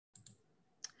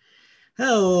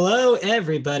Hello,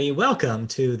 everybody. Welcome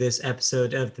to this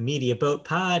episode of the Media Boat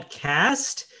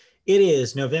Podcast. It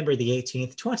is November the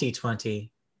 18th, 2020.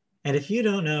 And if you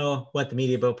don't know what the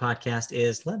Media Boat Podcast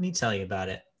is, let me tell you about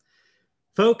it.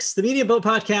 Folks, the Media Boat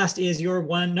Podcast is your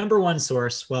number one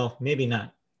source. Well, maybe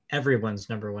not everyone's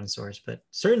number one source, but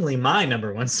certainly my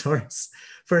number one source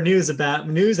for news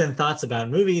and thoughts about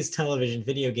movies, television,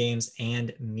 video games,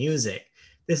 and music.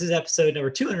 This is episode number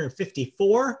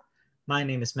 254. My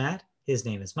name is Matt. His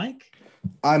name is Mike.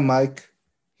 I'm Mike.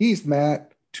 He's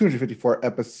Matt. 254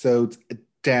 episodes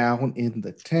down in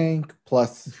the tank,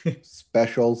 plus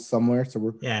specials somewhere. So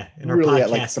we're really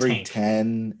at like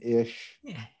 310-ish.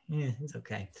 Yeah, it's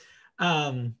okay.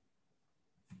 But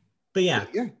yeah,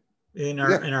 in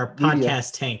our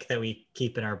podcast tank that we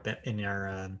keep in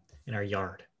our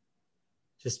yard,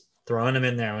 just throwing them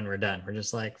in there when we're done. We're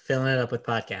just like filling it up with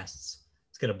podcasts.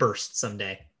 It's gonna burst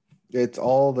someday. It's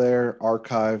all there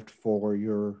archived for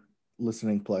your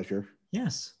listening pleasure.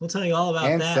 Yes, we'll tell you all about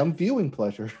that. And some viewing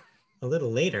pleasure. A little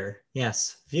later.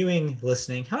 Yes, viewing,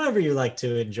 listening, however you like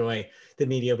to enjoy the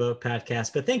Media Boat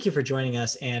Podcast. But thank you for joining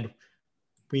us. And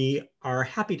we are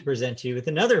happy to present you with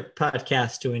another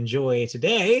podcast to enjoy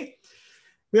today.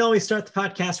 We always start the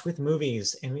podcast with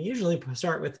movies. And we usually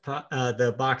start with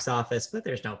the box office, but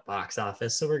there's no box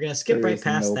office. So we're going to skip right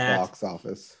past that. Box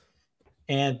office.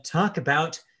 And talk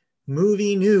about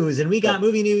movie news. And we got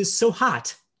movie news so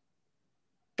hot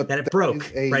that it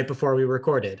broke right before we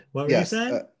recorded. What were you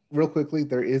saying? Real quickly,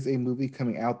 there is a movie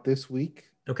coming out this week.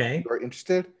 Okay. You're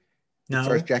interested? No. It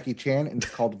stars Jackie Chan and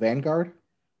it's called Vanguard.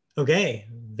 Okay.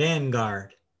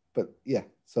 Vanguard. But yeah,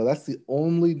 so that's the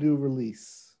only new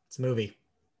release. It's a movie.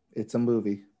 It's a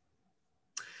movie.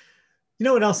 You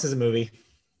know what else is a movie?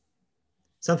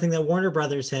 Something that Warner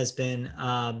Brothers has been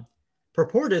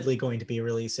purportedly going to be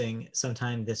releasing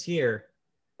sometime this year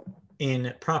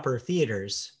in proper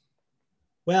theaters.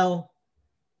 Well,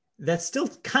 that's still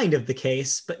kind of the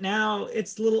case, but now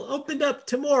it's a little opened up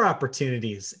to more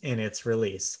opportunities in its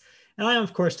release. And I'm,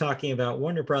 of course, talking about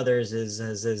Warner Brothers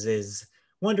is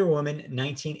Wonder Woman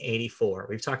 1984.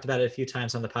 We've talked about it a few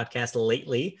times on the podcast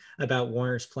lately about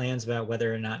Warner's plans about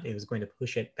whether or not it was going to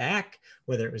push it back,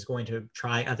 whether it was going to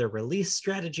try other release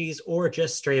strategies, or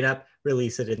just straight up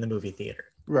release it in the movie theater.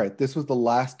 Right. This was the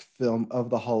last film of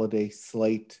the holiday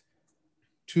slate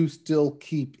to still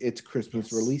keep its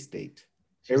Christmas release date.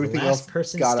 Everything else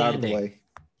got out of the way.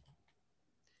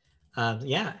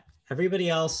 Everybody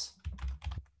else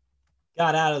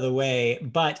got out of the way,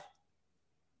 but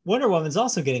Wonder Woman's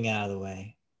also getting out of the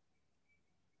way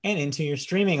and into your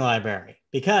streaming library,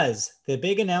 because the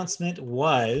big announcement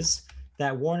was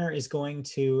that Warner is going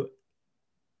to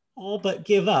all but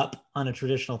give up on a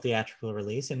traditional theatrical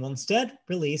release and will instead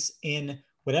release in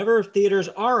whatever theaters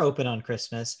are open on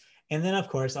Christmas, and then, of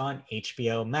course, on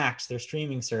HBO Max, their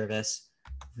streaming service,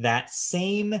 that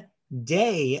same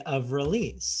day of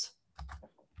release.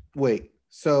 Wait,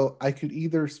 so I could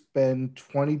either spend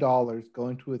 $20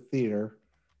 going to a theater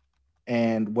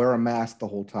and wear a mask the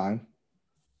whole time,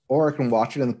 or I can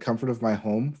watch it in the comfort of my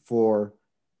home for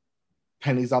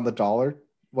pennies on the dollar,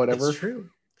 whatever. It's true.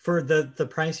 For the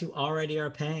price you already are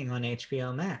paying on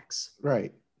HBO Max.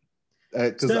 Right.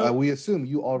 Because we assume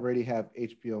you already have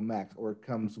HBO Max, or it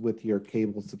comes with your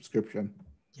cable subscription.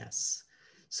 Yes.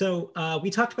 So we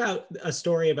talked about a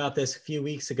story about this a few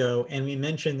weeks ago, and we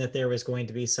mentioned that there was going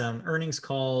to be some earnings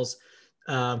calls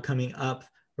coming up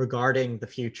regarding the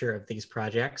future of these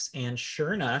projects. And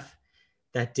sure enough,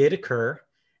 that did occur.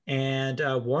 And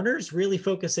Warner's really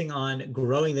focusing on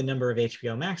growing the number of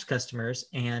HBO Max customers.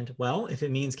 And, well, if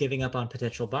it means giving up on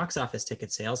potential box office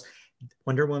ticket sales,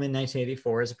 Wonder Woman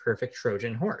 1984 is a perfect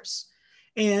Trojan horse.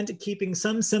 And keeping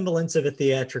some semblance of a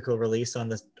theatrical release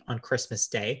on Christmas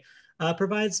Day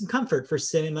provides some comfort for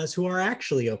cinemas who are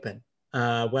actually open,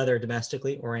 whether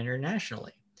domestically or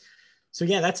internationally. So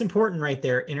yeah, that's important right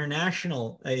there.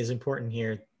 International is important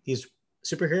here. These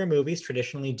superhero movies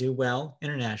traditionally do well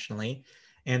internationally,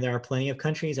 and there are plenty of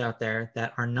countries out there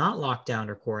that are not locked down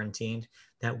or quarantined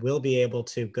that will be able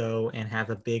to go and have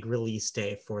a big release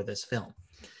day for this film.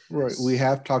 Right. We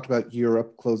have talked about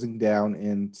Europe closing down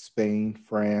in Spain,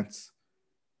 France,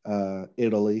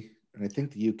 Italy, and I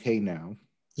think the UK now.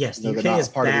 Yes, the UK is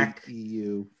part back, of the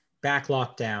EU. Back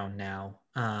locked down now,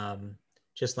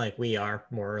 just like we are,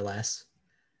 more or less,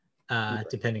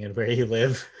 depending on where you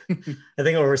live. I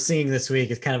think what we're seeing this week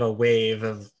is kind of a wave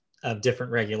of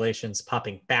different regulations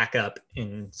popping back up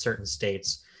in certain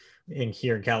states.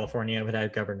 Here in California, we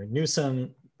had Governor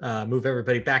Newsom move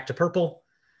everybody back to purple,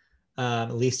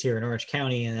 at least here in Orange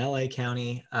County and LA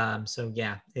County. So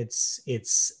yeah, it's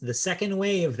the second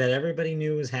wave that everybody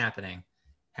knew was happening.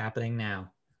 happening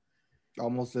now.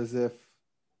 Almost as if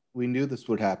we knew this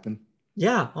would happen.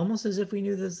 Yeah, almost as if we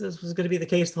knew this was going to be the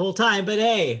case the whole time. But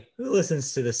hey, who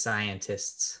listens to the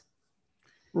scientists?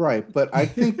 Right. But I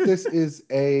think this is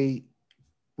a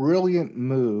brilliant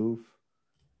move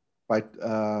by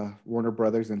Warner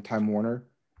Brothers and Time Warner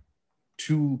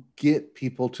to get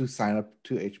people to sign up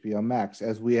to HBO Max,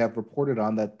 as we have reported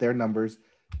on that their numbers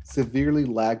severely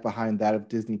lag behind that of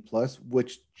Disney Plus,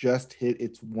 which just hit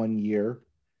its 1 year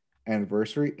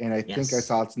anniversary. And I think I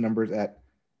saw its numbers at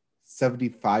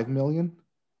 75 million,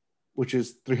 which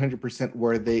is 300%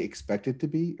 where they expected to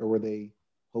be or where they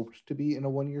hoped to be in a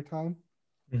 1 year time.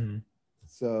 Mm-hmm.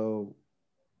 So,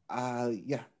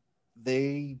 yeah,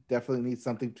 they definitely need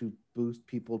something to boost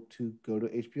people to go to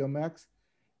HBO Max.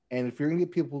 And if you're going to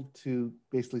get people to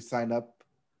basically sign up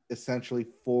essentially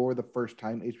for the first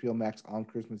time HBO Max on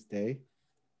Christmas Day,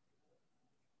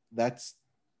 that's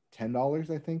 $10,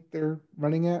 I think they're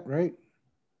running at, right?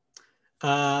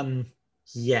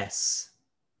 Yes,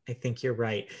 I think you're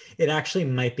right. It actually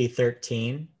might be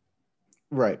 13.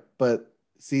 Right. But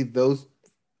see,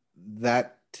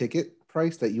 that ticket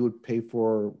price that you would pay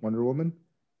for Wonder Woman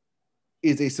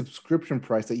is a subscription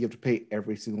price that you have to pay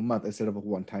every single month instead of a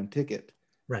one-time ticket.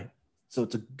 Right. So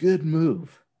it's a good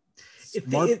move.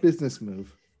 Smart business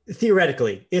move.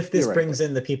 Theoretically, if this brings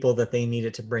in the people that they need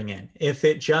it to bring in. If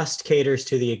it just caters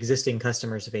to the existing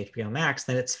customers of HBO Max,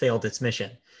 then it's failed its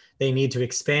mission. They need to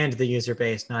expand the user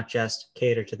base, not just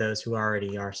cater to those who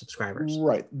already are subscribers.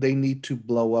 Right. They need to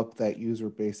blow up that user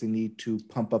base. They need to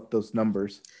pump up those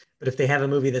numbers. But if they have a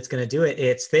movie that's going to do it,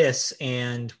 it's this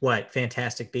and what?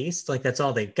 Fantastic Beasts? Like, that's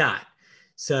all they've got.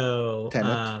 So,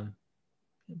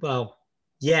 well,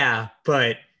 yeah,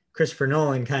 but Christopher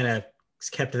Nolan kind of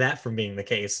kept that from being the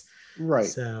case. Right.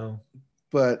 So,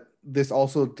 but this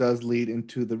also does lead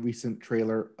into the recent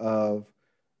trailer of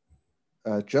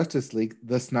Justice League,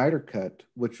 the Snyder Cut,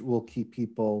 which will keep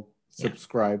people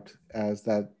subscribed as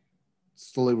that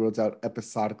slowly rolls out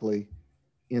episodically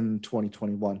in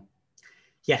 2021.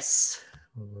 Yes.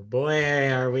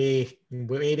 Boy, are we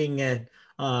waiting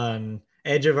on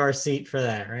edge of our seat for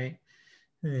that, right?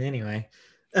 Anyway,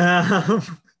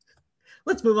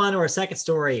 let's move on to our second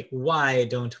story. Why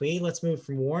don't we? Let's move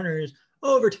from Warner's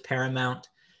over to Paramount,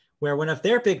 where one of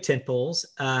their big tentpoles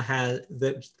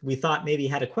that we thought maybe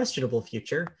had a questionable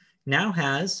future now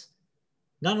has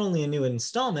not only a new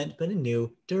installment, but a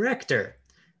new director.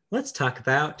 Let's talk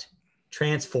about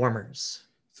Transformers.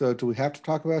 So do we have to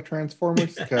talk about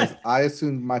Transformers? Because I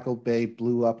assumed Michael Bay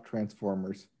blew up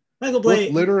Transformers. Michael Bay,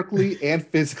 both literally and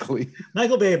physically.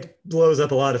 Michael Bay blows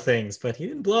up a lot of things, but he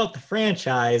didn't blow up the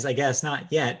franchise, I guess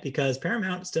not yet, because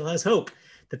Paramount still has hope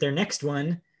that their next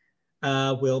one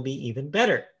will be even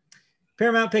better.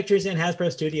 Paramount Pictures and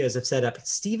Hasbro Studios have set up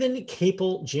Stephen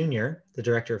Caple Jr., the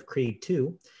director of Creed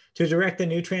 2, to direct the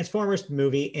new Transformers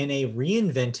movie in a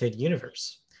reinvented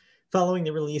universe. Following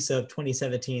the release of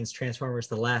 2017's Transformers: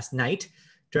 The Last Knight,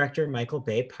 director Michael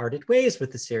Bay parted ways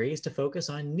with the series to focus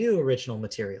on new original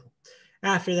material.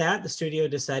 After that, the studio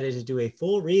decided to do a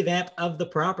full revamp of the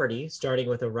property, starting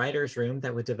with a writer's room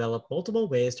that would develop multiple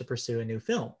ways to pursue a new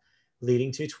film,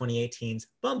 leading to 2018's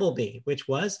Bumblebee, which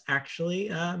was actually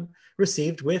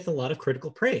received with a lot of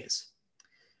critical praise.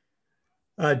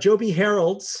 Joby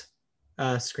Harold's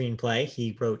screenplay,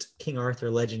 he wrote King Arthur: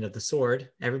 Legend of the Sword.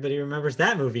 Everybody remembers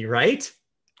that movie, right?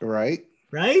 Right.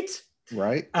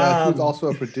 Who's also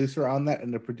a producer on that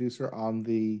and a producer on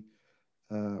the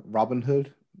Robin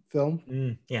Hood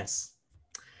film. Yes.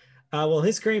 Well,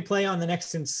 his screenplay on the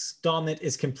next installment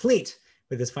is complete,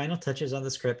 with his final touches on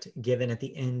the script given at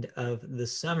the end of the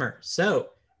summer. So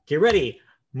get ready.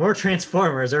 More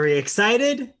Transformers. Are we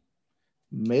excited?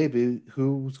 Maybe.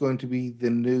 Who's going to be the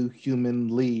new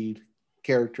human lead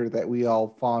character that we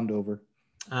all fawned over?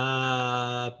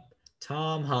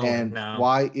 Tom Holland. And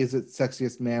why is it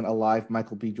sexiest man alive,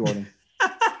 Michael B. Jordan?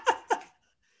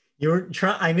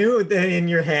 I knew that in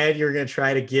your head you were going to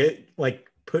try to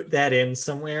put that in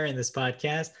somewhere in this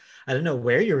podcast. I don't know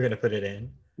where you were going to put it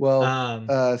in.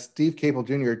 Well, Steve Caple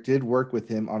Jr. did work with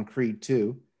him on Creed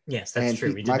 2. Yes, that's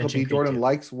true. Michael B. Jordan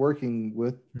likes working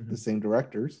with the same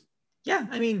directors. Yeah,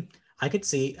 I mean, I could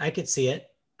see it.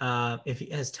 If he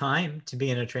has time to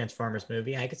be in a Transformers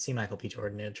movie, I could see Michael B.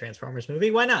 Jordan in a Transformers movie.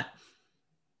 Why not?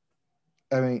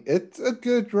 I mean, it's a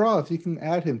good draw if you can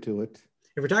add him to it.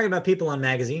 If we're talking about people on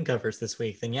magazine covers this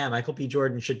week, then yeah, Michael B.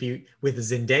 Jordan should be with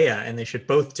Zendaya, and they should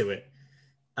both do it.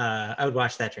 I would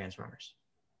watch that Transformers.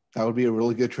 That would be a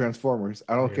really good Transformers.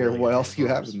 I don't care really what else you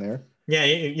have in there. Yeah,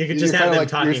 you could just have them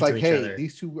talking to each other.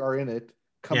 These two are in it.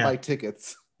 Come buy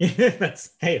tickets.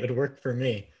 It would work for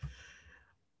me.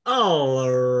 All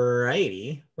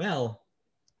righty.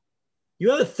 You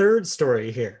have a third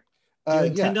story here. Do you Yeah,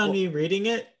 intend on well, me reading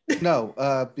it?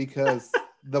 no, because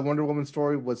the Wonder Woman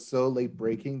story was so late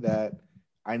breaking that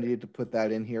I needed to put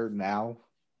that in here now.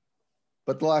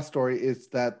 But the last story is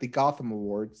that the Gotham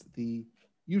Awards, the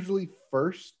usually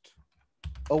first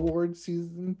award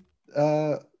season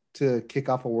to kick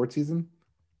off award season,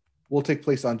 will take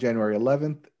place on January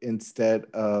 11th instead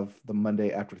of the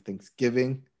Monday after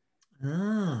Thanksgiving.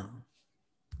 Oh.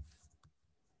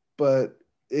 But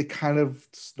it kind of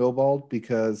snowballed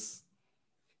because,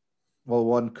 well,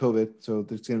 one, COVID, so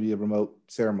there's going to be a remote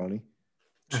ceremony.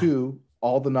 Two,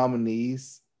 all the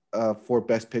nominees for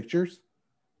Best Pictures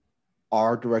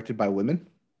are directed by women.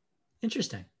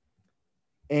 Interesting.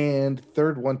 And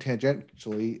third one,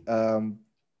 tangentially,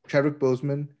 Chadwick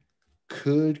Boseman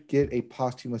could get a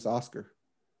posthumous Oscar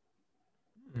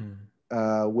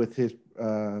with his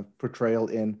portrayal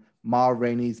in Ma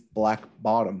Rainey's Black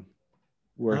Bottom,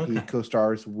 where he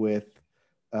co-stars with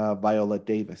Viola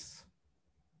Davis.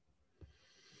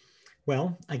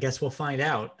 Well, I guess we'll find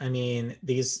out. I mean,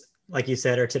 these, like you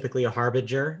said, are typically a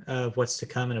harbinger of what's to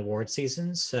come in award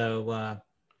season. So,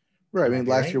 right. I mean,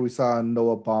 last year we saw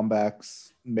Noah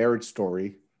Baumbach's Marriage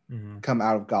Story come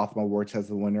out of Gotham Awards as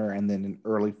the winner, and then an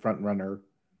early front runner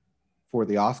for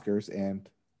the Oscars. And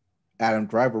Adam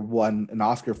Driver won an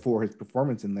Oscar for his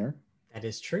performance in there. That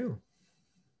is true.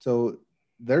 So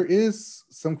there is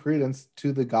some credence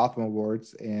to the Gotham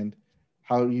Awards and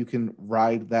how you can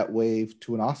ride that wave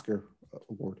to an Oscar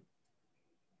award.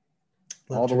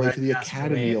 All the way to the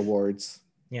Academy Awards.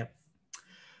 Yep.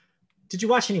 Did you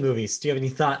watch any movies? Do you have any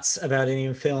thoughts about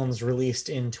any films released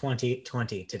in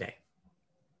 2020 today?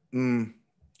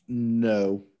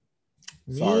 No.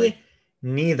 Sorry.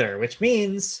 Neither, which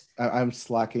means I'm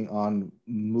slacking on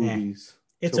movies.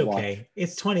 It's okay. Watch.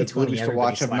 It's 2020. Movies to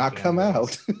watch have not come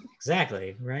out.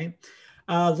 Exactly, right?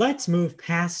 Let's move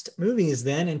past movies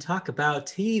then and talk about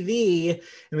TV.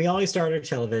 And we always start our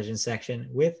television section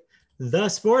with the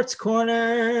Sports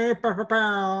Corner.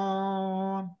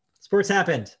 Sports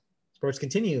happened. Sports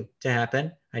continue to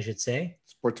happen, I should say.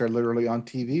 Sports are literally on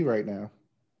TV right now.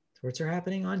 Sports are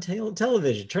happening on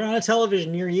television. Turn on a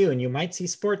television near you and you might see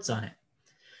sports on it.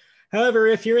 However,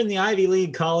 if you're in the Ivy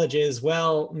League colleges,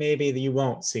 well, maybe you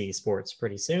won't see sports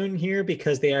pretty soon here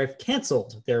because they have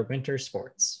canceled their winter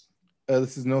sports.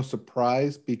 This is no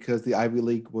surprise because the Ivy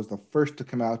League was the first to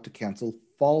come out to cancel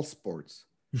fall sports.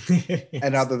 Yes.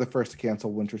 And now they're the first to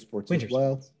cancel winter sports as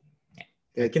well. Yeah.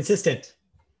 They're consistent.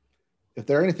 If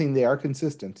they're anything, they are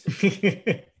consistent.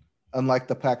 Unlike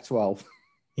the Pac-12.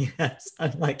 Yes,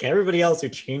 unlike everybody else who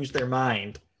changed their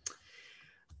mind.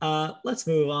 Let's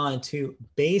move on to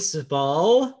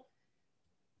baseball.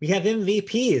 We have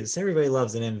MVPs. Everybody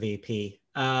loves an MVP.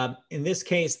 In this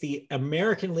case, the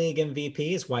American League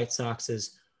MVP is White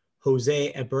Sox's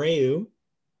Jose Abreu.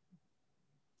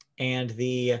 And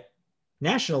the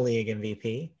National League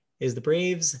MVP is the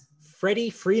Braves' Freddie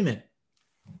Freeman.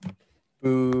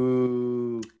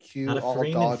 Boo. Cue Not a all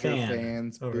Freeman Dodger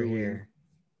fans over here.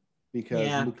 Because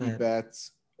Mookie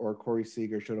Betts or Corey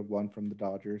Seager should have won from the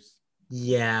Dodgers.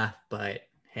 Yeah, but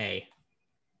hey,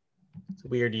 it's a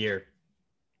weird year.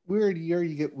 Weird year.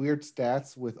 You get weird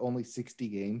stats with only 60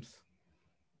 games.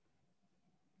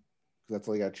 That's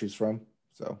all you got to choose from.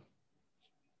 So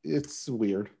it's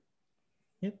weird.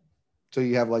 Yep. So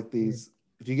you have like these.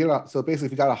 If you get so basically,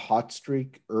 if you got a hot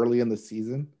streak early in the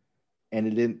season, and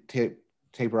it didn't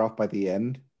taper off by the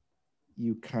end,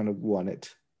 you kind of won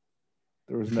it.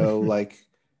 There was no like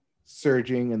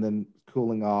surging and then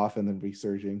cooling off and then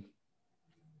resurging.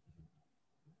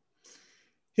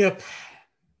 Yep.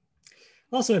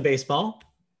 Also in baseball,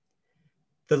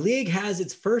 the league has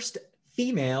its first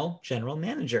female general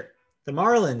manager. The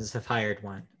Marlins have hired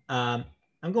one. I'm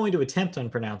going to attempt on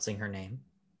pronouncing her name.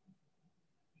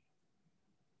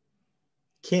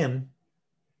 Kim.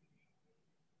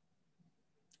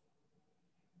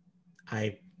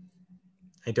 I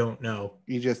don't know.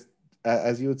 You just,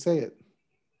 as you would say it.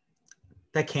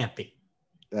 That can't be.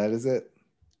 That is it.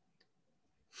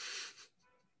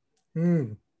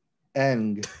 Eng.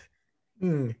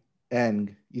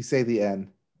 Eng. You say the N.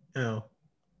 Oh.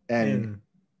 Eng.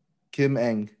 Kim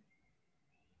Eng.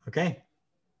 Okay.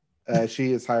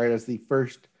 She is hired as not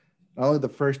only the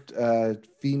first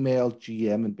female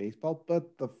GM in baseball,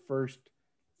 but the first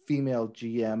female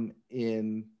GM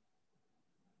in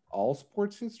all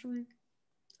sports history.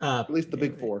 At least the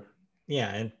big four.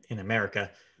 Yeah, in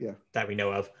America. Yeah. That we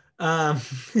know of.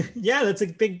 Yeah, that's a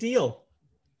big deal.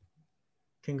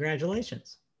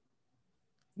 Congratulations.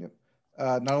 Yep.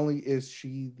 Not only is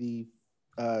she the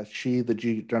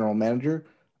general manager,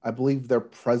 I believe their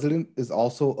president is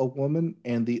also a woman,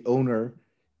 and the owner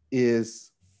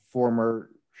is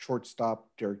former shortstop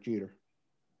Derek Jeter.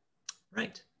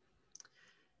 Right.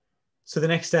 So the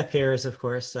next step here is, of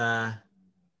course,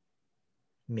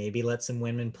 maybe let some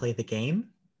women play the game.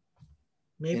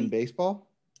 Maybe in baseball.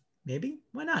 Maybe.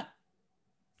 Why not?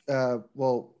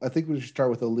 Well, I think we should start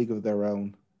with a league of their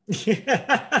own.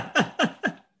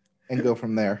 And go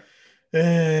from there.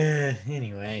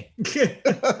 Anyway.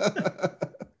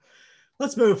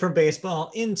 Let's move from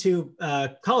baseball into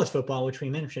college football, which we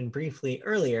mentioned briefly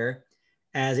earlier,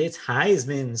 as it's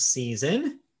Heisman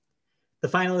season. The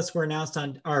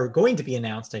finalists are going to be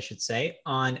announced, I should say,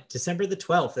 on December the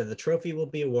 12th, and the trophy will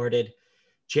be awarded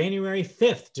January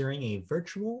 5th during a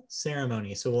virtual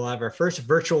ceremony. So we'll have our first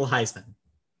virtual Heisman.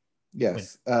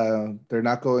 Yes. They're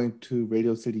not going to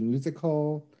Radio City Music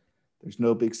Hall. There's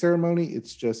no big ceremony.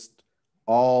 It's just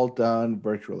all done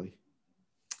virtually.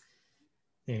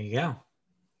 There you go.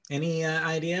 Any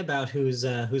idea about who's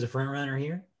a front runner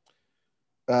here?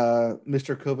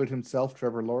 Mr. COVID himself,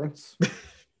 Trevor Lawrence.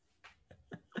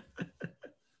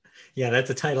 Yeah, that's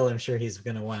a title I'm sure he's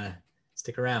going to want to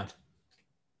stick around.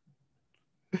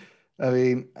 I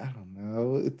mean, I don't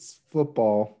know. It's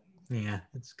football. Yeah,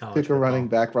 it's college Pick a football. running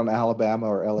back from Alabama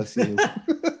or LSU.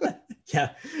 Yeah,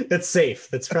 that's safe.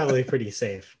 That's probably pretty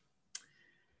safe.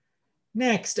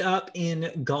 Next up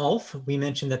in golf, we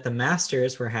mentioned that the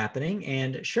Masters were happening,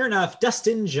 and sure enough,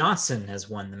 Dustin Johnson has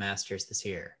won the Masters this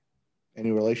year.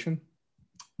 Any relation?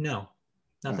 No,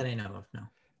 not that I know of, no.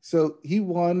 So he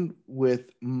won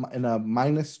in a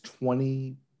minus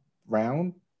 20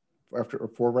 round after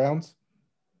 4 rounds.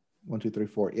 1, 2, 3,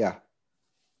 4. Yeah.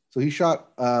 So he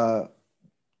shot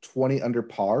 20 under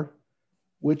par,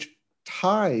 which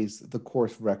ties the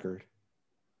course record.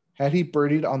 Had he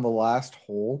birdied on the last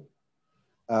hole,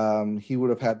 he would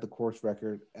have had the course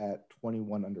record at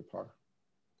 21 under par.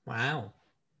 Wow.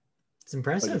 It's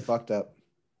impressive. But he fucked up.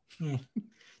 Yeah.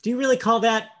 Do you really call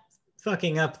that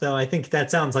fucking up, though? I think that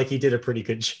sounds like he did a pretty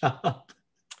good job.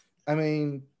 I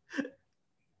mean,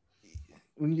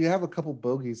 when you have a couple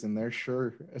bogeys in there,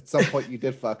 sure, at some point you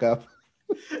did fuck up.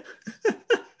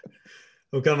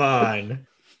 Oh, come on.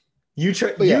 You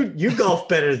try. You golf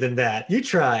better than that. You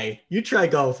try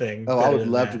golfing. Oh, I would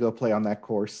love to go play on that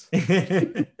course.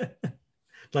 I'd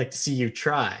like to see you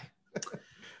try.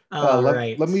 All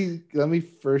right. Let me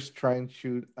first try and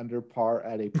shoot under par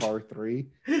at a par 3,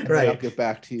 and right. then I'll get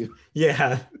back to you.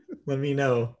 Yeah, let me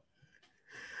know.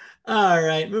 All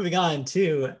right, moving on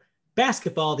to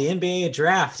basketball. The NBA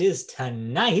draft is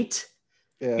tonight.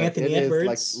 Yeah, Anthony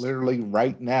Edwards. Is like literally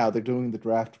right now. They're doing the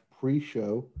draft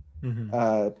pre-show.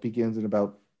 Mm-hmm. Begins in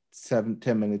about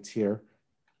 7-10 minutes here.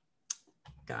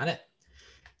 Got it.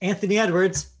 Anthony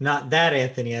Edwards, not that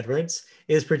Anthony Edwards,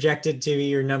 is projected to be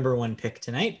your number 1 pick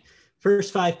tonight.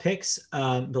 First 5 picks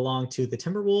belong to the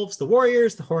Timberwolves, the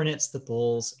Warriors, the Hornets, the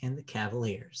Bulls, and the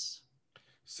Cavaliers.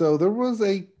 So there was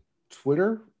a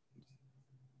Twitter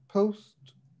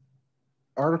post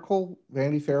article,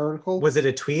 Vanity Fair article. Was it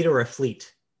a tweet or a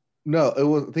fleet? No,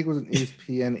 I think it was an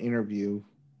ESPN interview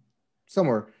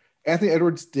somewhere. Anthony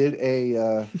Edwards did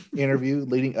a interview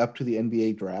leading up to the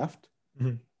NBA draft,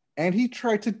 mm-hmm. and he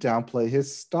tried to downplay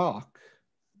his stock,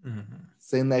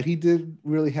 saying that he did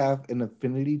really have an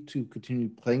affinity to continue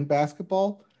playing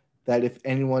basketball, that if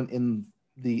anyone in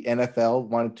the NFL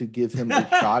wanted to give him a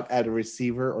shot at a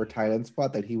receiver or tight end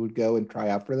spot, that he would go and try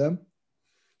out for them.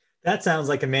 That sounds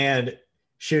like a man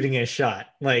shooting his shot.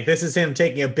 Like, this is him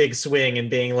taking a big swing and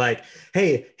being like,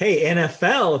 hey,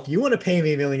 NFL, if you want to pay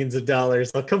me millions of dollars,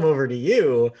 I'll come over to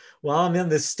you while I'm on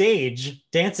this stage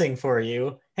dancing for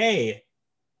you. Hey,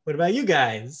 what about you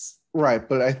guys? Right,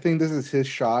 but I think this is his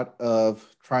shot of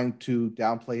trying to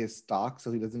downplay his stock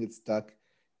so he doesn't get stuck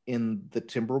in the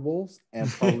Timberwolves and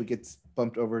probably gets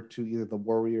bumped over to either the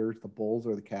Warriors, the Bulls,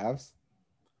 or the Cavs.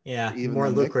 Yeah,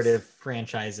 more lucrative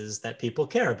franchises that people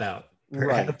care about.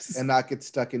 Perhaps. Right, and not get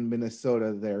stuck in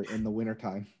Minnesota there in the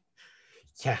wintertime.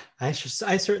 Yeah, I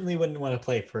certainly wouldn't want to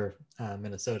play for a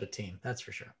Minnesota team. That's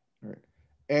for sure. All right.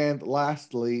 And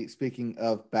lastly, speaking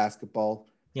of basketball,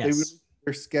 yes. They released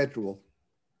their schedule,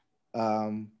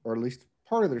 or at least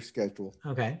part of their schedule.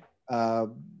 Okay.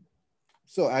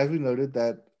 So as we noted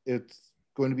that it's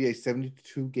going to be a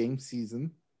 72-game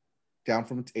season, down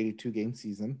from its 82-game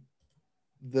season.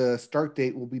 The start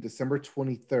date will be December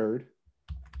 23rd.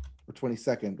 Or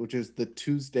 22nd, which is the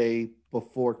Tuesday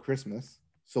before Christmas.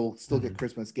 So we'll still get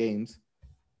Christmas games.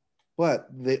 But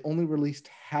they only released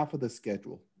half of the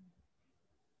schedule.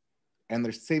 And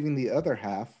they're saving the other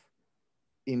half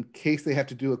in case they have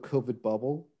to do a COVID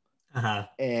bubble.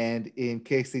 And in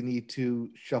case they need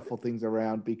to shuffle things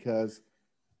around because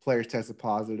players tested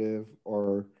positive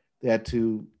or they had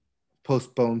to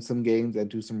postpone some games and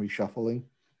do some reshuffling.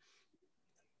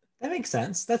 That makes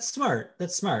sense. That's smart.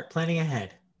 That's smart. Planning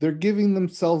ahead. They're giving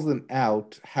themselves an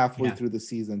out halfway Yeah. through the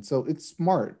season. So it's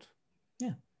smart.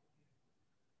 Yeah.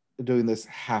 Doing this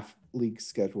half league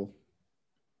schedule.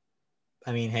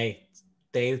 I mean, hey,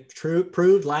 they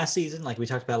proved last season, like we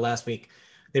talked about last week,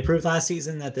 they proved last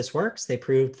season that this works. They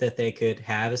proved that they could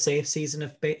have a safe season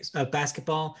of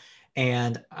basketball.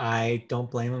 And I don't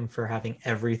blame them for having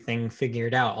everything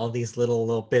figured out, all these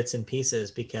little bits and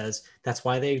pieces, because that's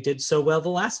why they did so well the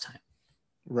last time.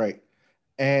 Right.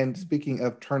 And speaking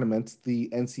of tournaments, the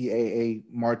NCAA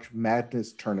March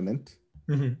Madness tournament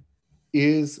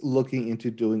is looking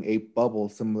into doing a bubble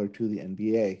similar to the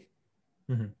NBA,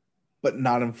 but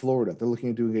not in Florida. They're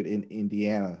looking at doing it in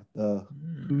Indiana, the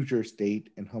Hoosier state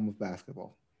and home of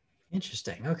basketball.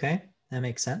 Interesting. Okay. That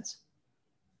makes sense.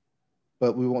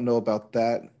 But we won't know about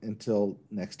that until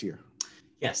next year.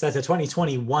 Yes, that's a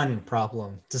 2021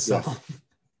 problem to solve. Yes.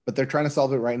 But they're trying to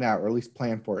solve it right now, or at least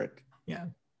plan for it. Yeah.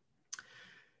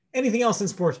 Anything else in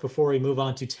sports before we move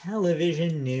on to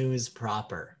television news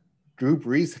proper? Drew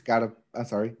Brees got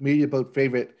media boat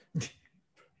favorite,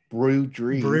 Brew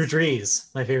Drees. Brew Drees,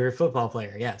 my favorite football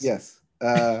player, yes. Yes.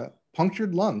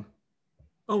 Punctured lung.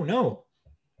 Oh, no.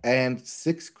 And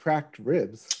 6 cracked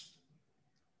ribs.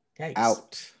 Yikes.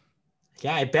 Out.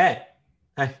 Yeah, I bet.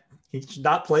 He should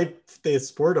not play the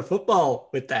sport of football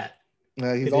with that. He's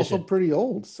condition. Also pretty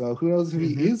old, so who knows if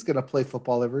he is going to play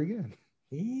football ever again.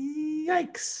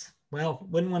 Yikes. Well,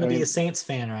 wouldn't want to be a Saints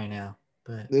fan right now.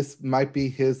 But this might be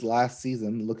his last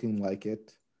season, looking like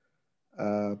it.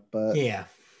 But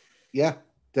yeah,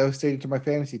 devastating to my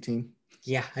fantasy team.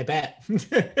 Yeah, I bet.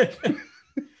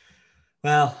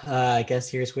 Well, I guess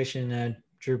here's wishing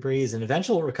Drew Brees an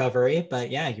eventual recovery. But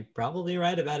yeah, you're probably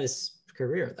right about his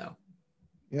career, though.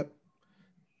 Yep.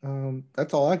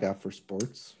 That's all I got for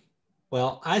sports.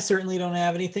 Well, I certainly don't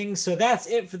have anything. So that's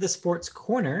it for the Sports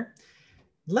Corner.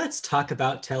 Let's talk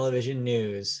about television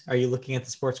news. Are you looking at the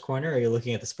Sports Corner or are you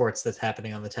looking at the sports that's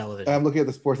happening on the television? I'm looking at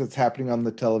the sports that's happening on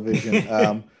the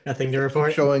television. Nothing to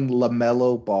report? Showing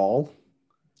LaMelo Ball.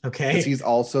 Okay. Because he's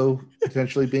also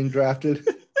potentially being drafted.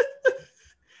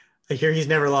 I hear he's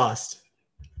never lost.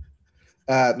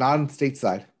 Not on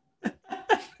stateside.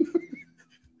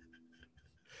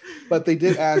 But they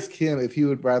did ask him if he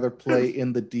would rather play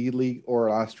in the D League or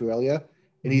Australia.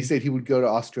 And he said he would go to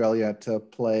Australia to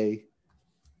play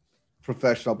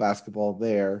professional basketball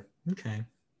there. Okay.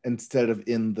 Instead of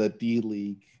in the D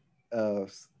League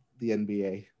of the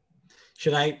NBA.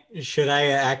 Should I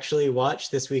actually watch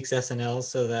this week's SNL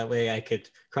so that way I could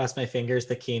cross my fingers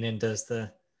that Keenan does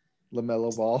the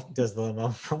LaMelo Ball? Does the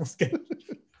LaMelo Ball sketch?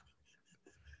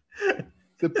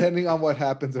 Depending on what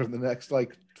happens over the next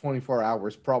 24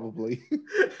 hours, probably.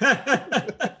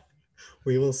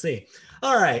 We will see.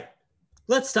 All right.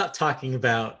 Let's stop talking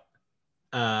about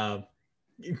SNL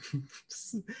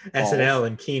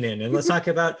and Keenan, and let's talk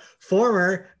about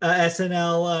former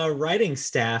SNL writing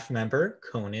staff member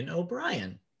Conan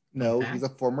O'Brien. No, he's a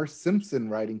former Simpson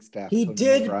writing staff. He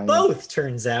did both,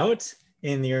 turns out,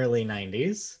 in the early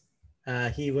 90s.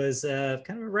 He was kind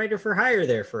of a writer for hire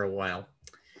there for a while.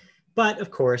 But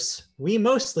of course, we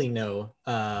mostly know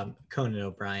Conan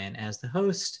O'Brien as the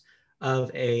host of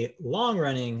a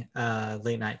long-running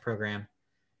late-night program.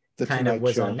 The kind of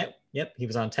was show. On he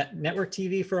was on network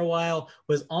TV for a while.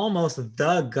 Was almost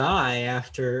the guy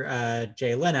after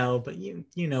Jay Leno, but you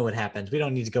know what happens. We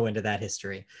don't need to go into that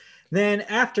history. Then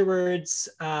afterwards,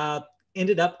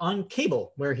 ended up on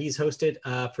cable, where he's hosted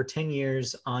for 10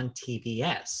 years on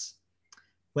TBS.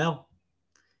 Well,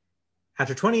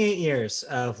 after 28 years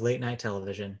of late night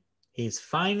television, he's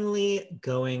finally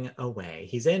going away.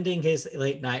 He's ending his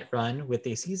late night run with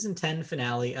the season 10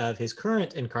 finale of his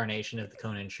current incarnation of the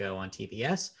Conan Show on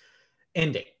TBS,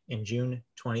 ending in June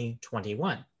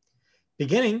 2021.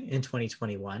 Beginning in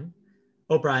 2021,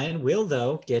 O'Brien will,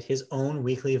 though, get his own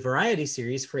weekly variety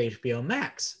series for HBO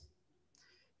Max.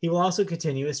 He will also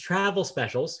continue his travel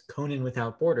specials, Conan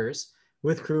Without Borders,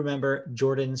 with crew member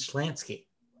Jordan Schlansky.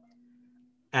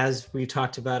 As we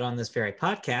talked about on this very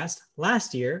podcast,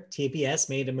 last year, TBS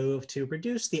made a move to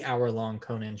reduce the hour-long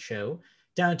Conan show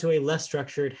down to a less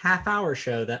structured half-hour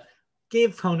show that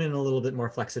gave Conan a little bit more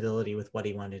flexibility with what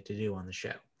he wanted to do on the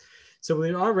show. So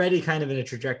we're already kind of in a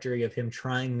trajectory of him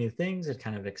trying new things and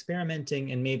kind of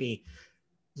experimenting and maybe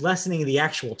lessening the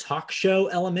actual talk show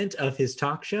element of his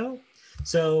talk show.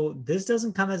 So this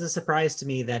doesn't come as a surprise to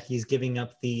me that he's giving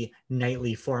up the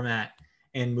nightly format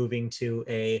and moving to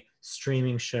a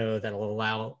streaming show that will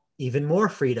allow even more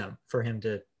freedom for him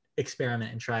to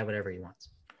experiment and try whatever he wants.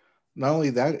 Not only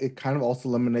that, it kind of also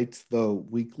eliminates the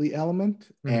weekly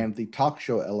element and the talk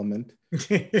show element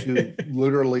to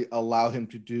literally allow him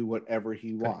to do whatever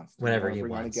he wants. Whatever he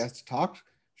bring on a wants. guest to talk?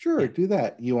 Sure, do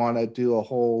that. You want to do a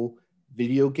whole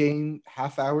video game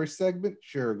half-hour segment?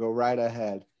 Sure, go right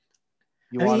ahead.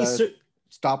 You want to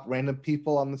stop random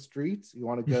people on the streets? You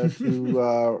want to go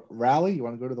to rally? You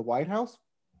want to go to the White House?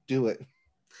 Do it.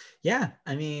 Yeah,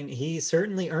 I mean, he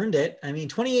certainly earned it. I mean,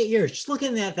 28 years. Just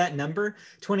looking at that number,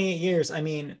 28 years. I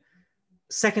mean,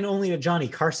 second only to Johnny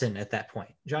Carson at that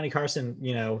point. Johnny Carson,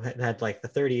 had like the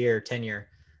 30-year tenure.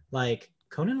 Like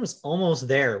Conan was almost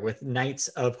there with nights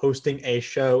of hosting a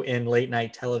show in late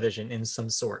night television in some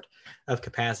sort of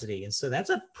capacity. And so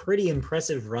that's a pretty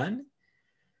impressive run.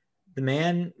 The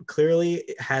man clearly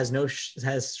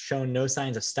has shown no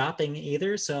signs of stopping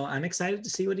either. So I'm excited to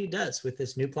see what he does with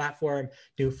this new platform,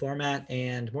 new format,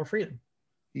 and more freedom.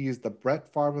 He is the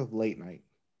Brett Favre of late night.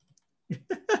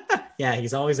 Yeah,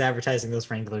 he's always advertising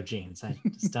those Wrangler jeans. I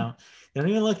just they don't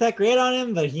even look that great on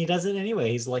him, but he does it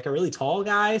anyway. He's like a really tall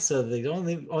guy, so they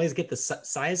don't always get the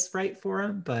size right for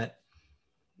him, but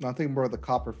nothing more of the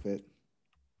copper fit.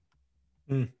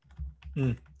 There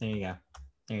you go.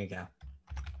 There you go.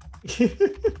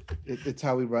 It's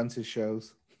how he runs his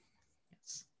shows.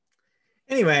 Yes.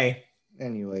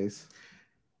 Anyways,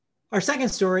 our second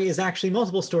story is actually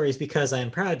multiple stories because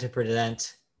I'm proud to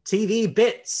present TV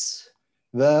Bits.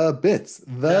 The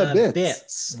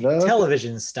bits.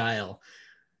 Television style.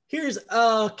 Here's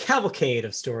a cavalcade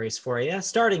of stories for you,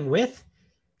 starting with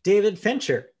David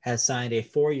Fincher has signed a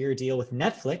 4-year deal with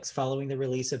Netflix following the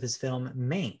release of his film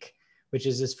Mank, which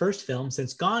is his first film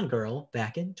since Gone Girl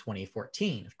back in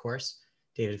 2014. Of course,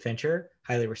 David Fincher,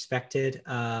 highly respected,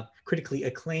 critically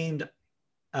acclaimed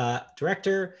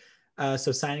director.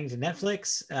 So signing to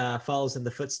Netflix follows in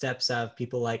the footsteps of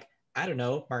people like, I don't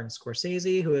know, Martin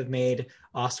Scorsese, who have made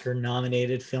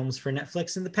Oscar-nominated films for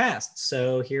Netflix in the past.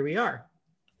 So here we are.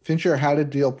 Fincher had a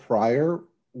deal prior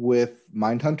with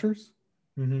Mindhunters.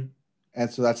 Mm-hmm. And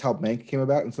so that's how Mank came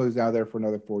about. And so he's now there for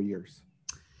another 4 years.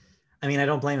 I mean, I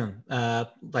don't blame him.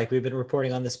 Like we've been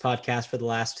reporting on this podcast for the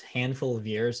last handful of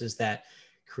years, is that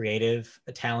creative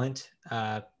talent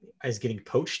is getting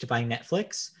poached by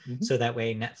Netflix. Mm-hmm. So that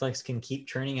way Netflix can keep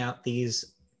churning out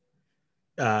these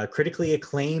critically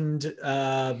acclaimed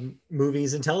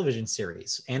movies and television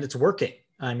series. And it's working.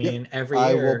 I mean, every year.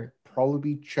 I will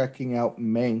probably be checking out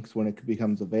Manx when it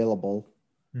becomes available.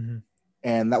 Mm-hmm.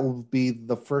 And that will be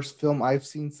the first film I've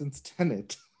seen since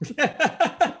Tenet.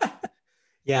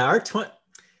 Yeah,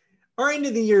 our end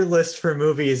of the year list for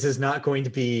movies is not going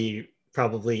to be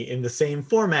probably in the same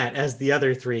format as the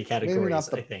other three categories,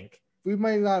 I think. We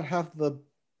might not have the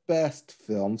best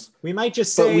films. We might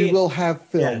just say... But we will have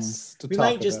films to talk about.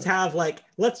 We might just have, like,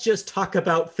 let's just talk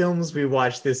about films we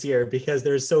watched this year because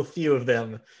there's so few of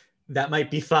them. That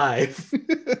might be 5.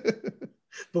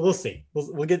 But we'll see.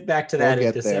 We'll get back to that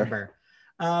in December.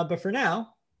 But for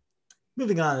now,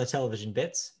 moving on to the television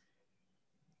bits.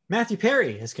 Matthew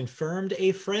Perry has confirmed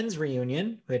a Friends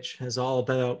reunion, which has all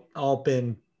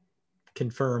been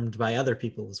confirmed by other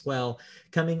people as well,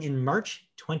 coming in March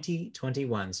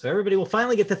 2021. So everybody will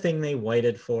finally get the thing they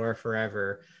waited for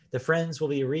forever. The Friends will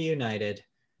be reunited.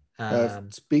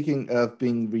 Speaking of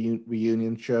being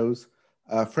reunion shows,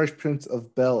 Fresh Prince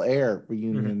of Bel-Air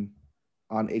reunion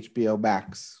on HBO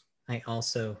Max. I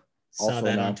also saw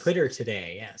that on Twitter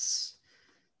today. Yes.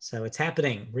 So it's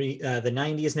happening. The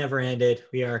 90s never ended.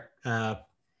 We're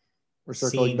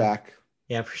circling back.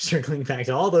 Yeah, we're circling back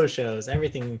to all those shows.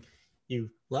 Everything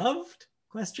you loved, ?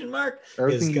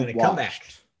 Everything is going to come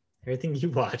back. Everything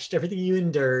you watched, everything you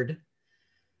endured.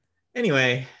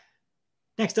 Anyway,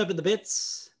 next up at the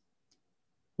bits,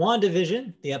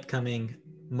 WandaVision, the upcoming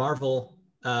Marvel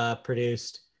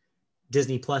produced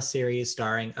Disney Plus series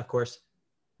starring, of course,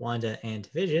 Wanda and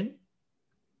Vision.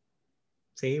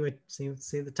 See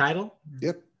the title?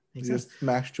 Yep. You just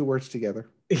smashed 2 words together.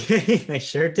 I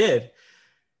sure did.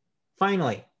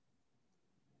 Finally,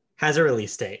 has a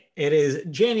release date. It is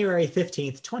January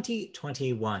 15th,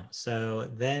 2021. So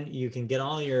then you can get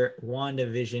all your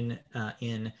WandaVision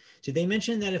in. Did they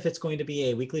mention that if it's going to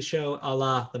be a weekly show a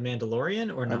la The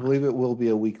Mandalorian or not? I believe it will be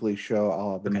a weekly show a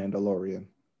la The Mandalorian.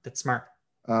 That's smart.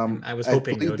 I was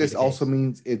hoping. I believe this also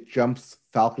means it jumps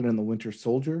Falcon and the Winter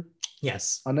Soldier.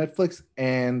 Yes. On Netflix,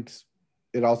 and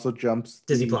it also jumps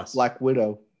Disney Plus Black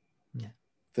Widow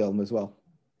film as well.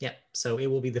 Yeah. So it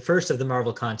will be the first of the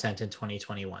Marvel content in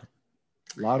 2021.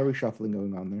 A lot of reshuffling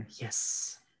going on there.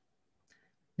 Yes.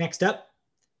 Next up,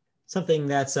 something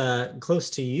that's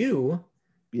close to you.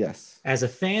 Yes. As a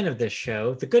fan of this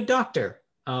show, The Good Doctor.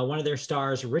 One of their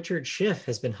stars, Richard Schiff,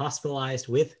 has been hospitalized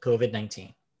with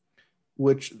COVID-19.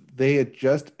 which they had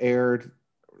just aired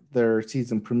their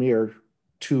season premiere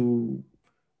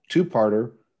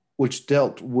two-parter, which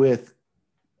dealt with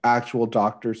actual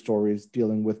doctor stories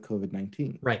dealing with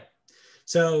COVID-19. Right.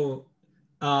 So,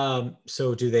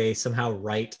 so do they somehow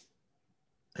write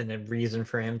a reason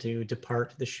for him to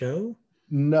depart the show?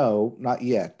 No, not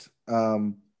yet.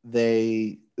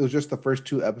 It was just the first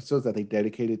 2 episodes that they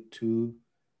dedicated to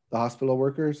the hospital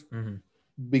workers. Mm-hmm.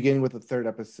 Beginning with the 3rd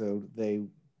episode, they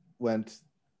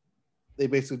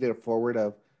basically did a forward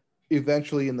of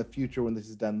eventually in the future when this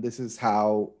is done, this is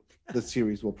how the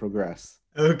series will progress.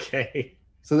 Okay.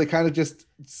 So they kind of just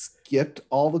skipped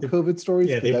all the COVID stories.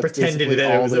 Yeah, they pretended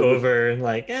that it was over and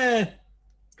like,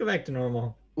 go back to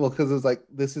normal. Well, because it was like,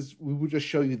 we would just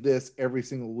show you this every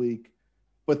single week,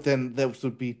 but then this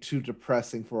would be too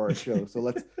depressing for our show. So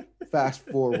let's fast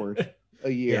forward a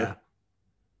year.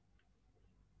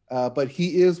 Yeah. But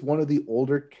he is one of the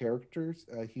older characters.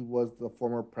 He was the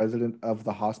former president of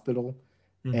the hospital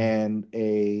and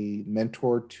a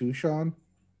mentor to Sean,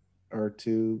 or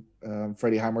to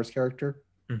Freddie Highmore's character.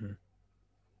 Mm-hmm.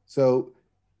 So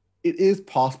it is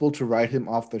possible to write him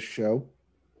off the show.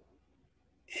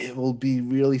 It will be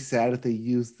really sad if they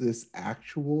use this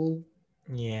actual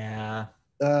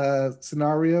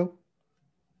scenario.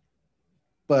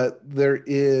 But there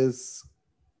is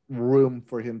room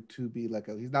for him to be like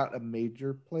he's not a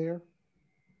major player,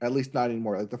 at least not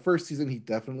anymore. Like the first season he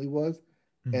definitely was,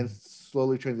 and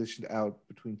slowly transitioned out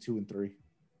between 2 and 3.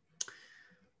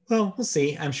 Well, we'll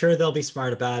see. I'm sure they'll be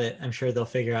smart about it. I'm sure they'll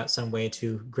figure out some way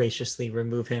to graciously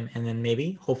remove him and then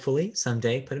maybe, hopefully,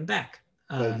 someday put him back.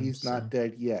 But he's not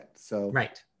dead yet, so...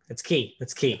 Right. That's key.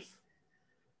 That's key. Yes.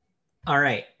 All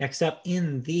right. Next up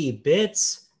in the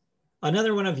bits,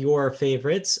 another one of your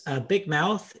favorites, Big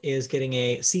Mouth is getting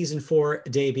a season 4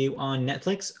 debut on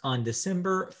Netflix on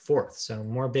December 4th. So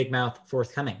more Big Mouth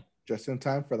forthcoming. Just in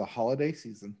time for the holiday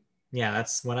season. Yeah,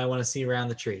 that's what I want to see around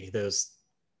the tree. Those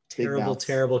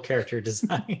terrible character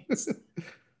designs.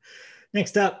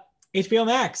 Next up, HBO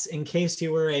Max. In case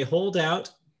you were a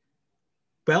holdout,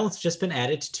 well, it's just been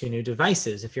added to 2 new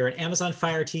devices. If you're an Amazon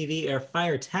Fire TV or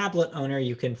Fire tablet owner,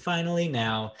 you can finally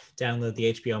now download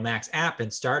the HBO Max app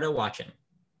and start watching.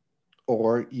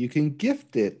 Or you can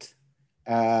gift it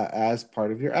as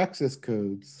part of your access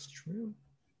codes. It's true.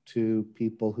 To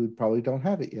people who probably don't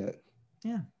have it yet.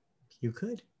 Yeah, you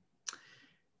could.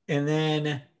 And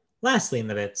then lastly in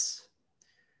the bits,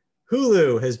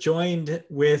 Hulu has joined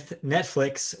with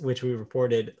Netflix, which we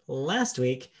reported last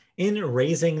week, in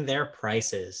raising their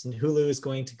prices. And Hulu is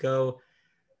going to go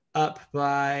up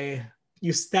by...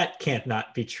 that can't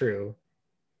not be true.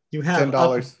 You have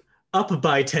 $10. Up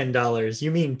by $10.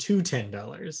 You mean to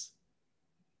 $10.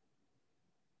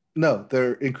 No,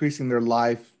 they're increasing their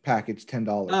live package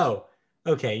 $10. Oh,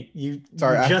 okay. You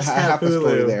I have the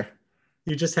story there.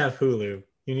 You just have Hulu.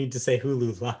 You need to say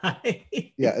Hulu Live.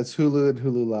 Yeah, it's Hulu and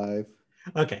Hulu Live.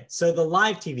 Okay, so the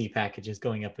live TV package is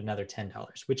going up another $10,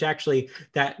 which actually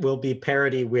that will be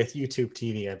parity with YouTube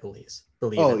TV, I believe.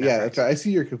 Oh, yeah, that's right. I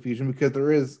see your confusion because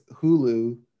there is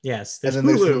Hulu. Yes, and then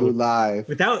there's Hulu Live.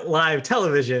 Without live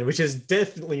television, which is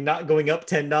definitely not going up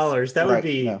 $10. That would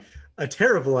be a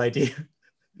terrible idea.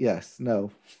 Yes,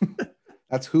 no.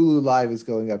 That's Hulu Live is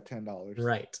going up $10.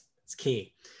 Right. It's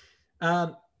key.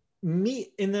 In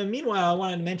the meanwhile, I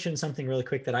wanted to mention something really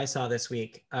quick that I saw this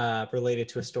week related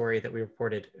to a story that we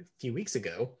reported a few weeks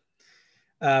ago,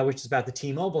 which is about the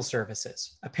T-Mobile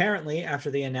services. Apparently,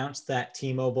 after they announced that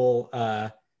T-Mobile,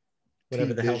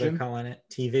 whatever the hell they're calling it,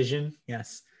 T-Vision,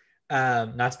 yes,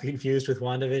 not to be confused with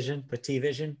WandaVision, but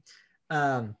T-Vision.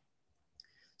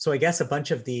 So I guess a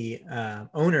bunch of the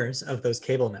owners of those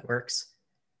cable networks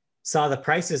saw the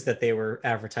prices that they were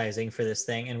advertising for this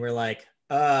thing and were like,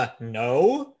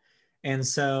 no. And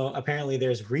so apparently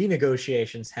there's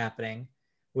renegotiations happening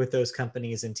with those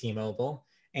companies in T-Mobile,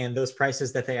 and those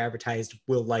prices that they advertised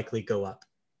will likely go up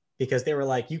because they were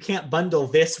like, you can't bundle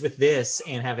this with this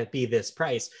and have it be this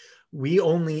price. We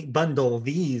only bundle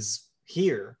these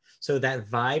here. So that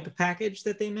Vibe package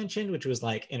that they mentioned, which was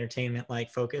like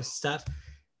entertainment-like focused stuff,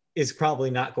 is probably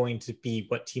not going to be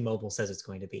what T-Mobile says it's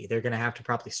going to be. They're going to have to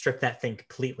probably strip that thing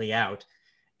completely out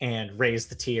and raise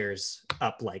the tiers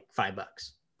up like $5.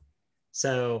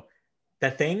 So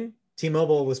that thing,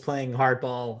 T-Mobile was playing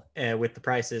hardball with the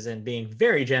prices and being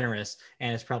very generous,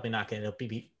 and it's probably not going to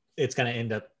be, it's going to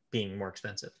end up being more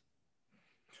expensive.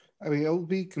 I mean, it'll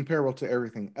be comparable to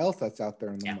everything else that's out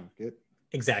there in the market.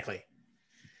 Exactly.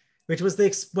 Which was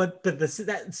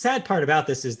that sad part about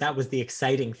this is that was the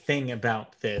exciting thing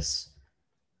about this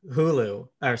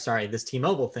this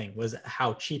T-Mobile thing was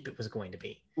how cheap it was going to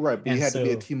be. Right, but you had to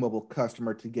be a T-Mobile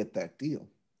customer to get that deal.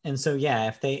 And so, yeah,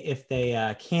 if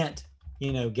they can't,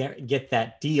 get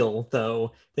that deal,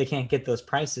 though, they can't get those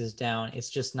prices down, it's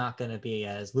just not going to be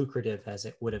as lucrative as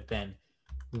it would have been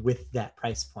with that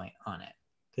price point on it.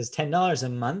 Because $10 a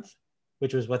month,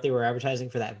 which was what they were advertising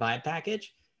for that Vibe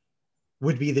package,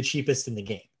 would be the cheapest in the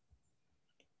game.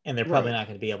 And they're probably not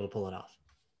going to be able to pull it off.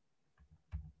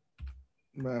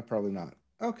 Probably not.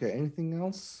 Okay, anything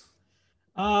else?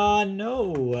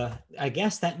 No. I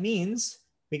guess that means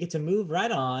we get to move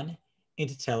right on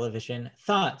into television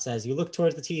thoughts as you look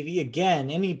towards the TV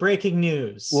again. Any breaking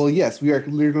news? Well, yes, we are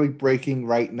literally breaking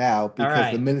right now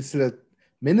because the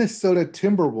Minnesota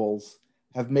Timberwolves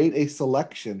have made a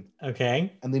selection.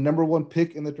 Okay. And the number one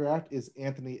pick in the draft is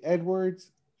Anthony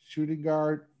Edwards, shooting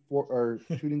guard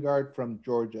from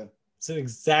Georgia. So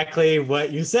exactly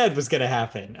what you said was going to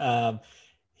happen.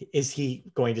 Is he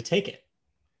going to take it?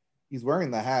 He's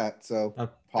wearing the hat, so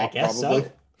I guess probably.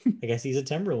 So. I guess he's a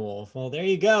Timberwolf. Well, there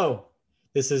you go.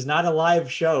 This is not a live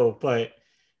show, but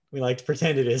we like to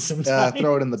pretend it is sometimes.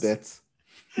 Throw it in the bits.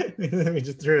 We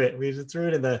just threw it. We just threw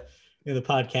it in the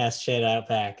podcast shed out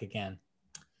back again.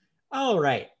 All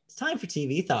right. It's time for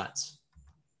TV thoughts.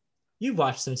 You've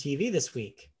watched some TV this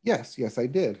week. Yes, I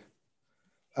did.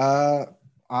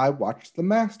 I watched the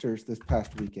Masters this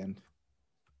past weekend.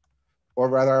 Or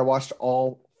rather, I watched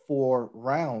all 4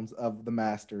 rounds of the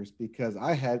Masters because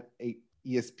I had a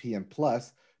ESPN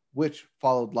Plus, which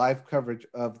followed live coverage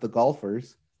of the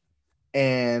golfers.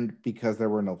 And because there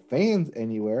were no fans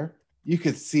anywhere, you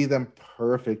could see them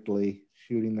perfectly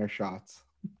shooting their shots.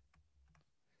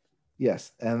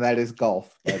 Yes, and that is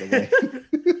golf, by the way.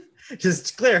 Just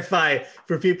to clarify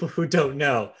for people who don't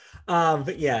know.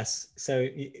 But yes, so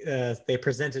they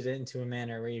presented it into a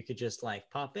manner where you could just like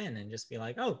pop in and just be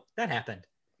like, oh, that happened.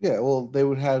 Yeah, well, they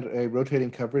would have a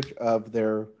rotating coverage of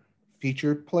their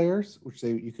featured players, which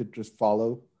you could just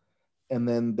follow. And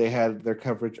then they had their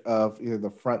coverage of either the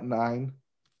front 9,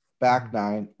 back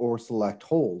 9, or select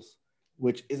holes,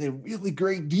 which is a really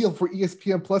great deal for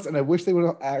ESPN Plus. And I wish they would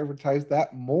have advertised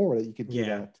that more, that you could do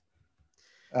that.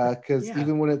 Because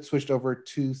even when it switched over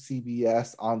to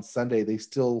CBS on Sunday, they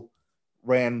still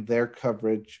ran their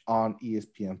coverage on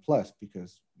ESPN Plus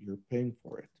because you're paying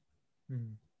for it.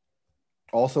 Mm.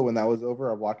 Also, when that was over,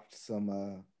 I watched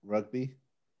some rugby,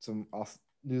 some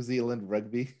New Zealand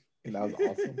rugby, and that was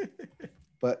awesome.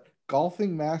 But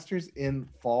golfing Masters in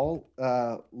fall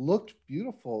looked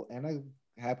beautiful, and I'm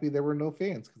happy there were no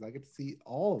fans because I get to see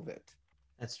all of it.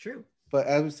 That's true. But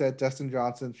as we said, Dustin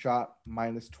Johnson shot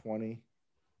 -20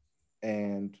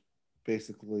 and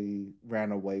basically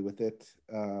ran away with it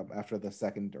after the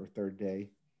second or third day.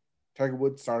 Tiger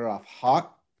Woods started off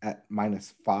hot at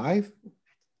 -5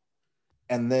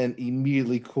 and then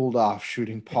immediately cooled off,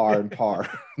 shooting par and par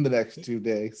in the next 2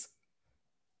 days.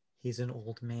 He's an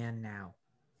old man now.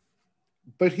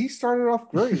 But he started off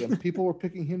great, and people were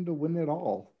picking him to win it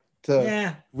all.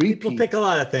 Repeat. People pick a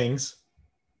lot of things.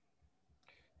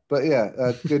 But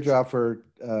good job for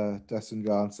Dustin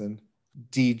Johnson.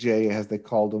 DJ, as they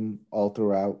called him all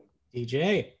throughout.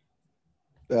 DJ.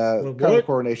 Crown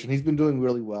Coronation. He's been doing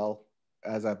really well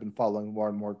as I've been following more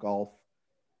and more golf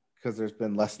because there's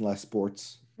been less and less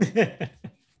sports.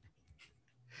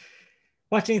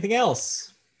 Watch anything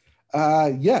else?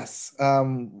 Yes.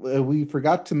 We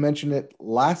forgot to mention it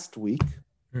last week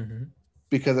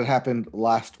because it happened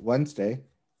last Wednesday,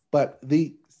 but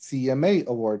the CMA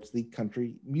Awards, the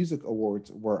Country Music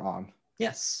Awards, were on.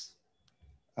 Yes.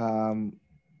 And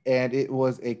it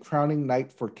was a crowning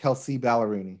night for Kelsea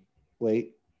Ballerini.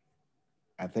 Wait,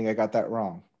 I think I got that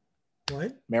wrong.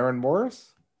 What? Maren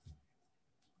Morris?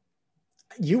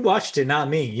 You watched it, not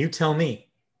me. You tell me.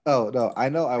 Oh, no, I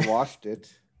know I watched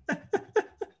it.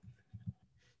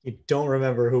 You don't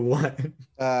remember who won.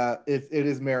 It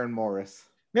is Maren Morris.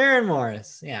 Maren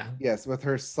Morris, yeah. Yes, with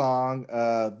her song,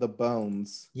 The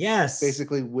Bones. Yes.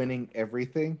 Basically winning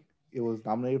everything it was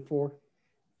nominated for.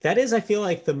 That is, I feel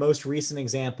like, the most recent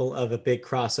example of a big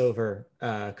crossover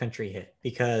country hit,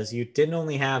 because you didn't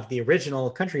only have the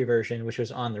original country version, which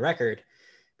was on the record,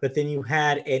 but then you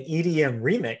had an EDM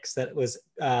remix that was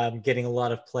getting a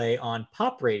lot of play on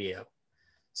pop radio.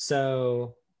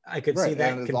 So I could see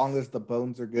that. And as long as the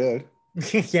bones are good.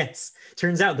 Yes.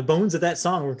 Turns out the bones of that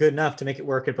song were good enough to make it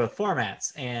work in both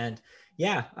formats. And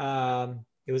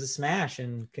it was a smash,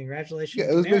 and congratulations.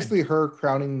 Yeah, it was basically her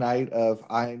crowning night of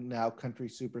I'm now country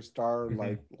superstar. Mm-hmm.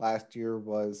 Like last year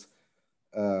was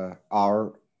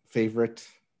our favorite.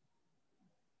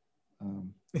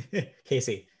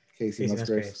 Casey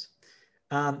Musgraves.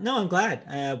 No, I'm glad.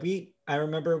 I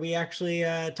remember we actually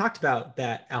talked about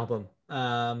that album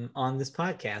on this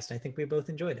podcast. I think we both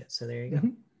enjoyed it. So there you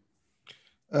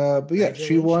go. But yeah,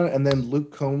 she won, and then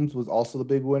Luke Combs was also the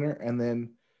big winner, and then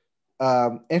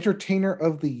Entertainer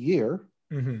of the Year,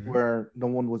 where no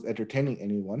one was entertaining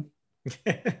anyone,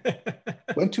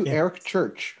 went to Eric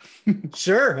Church.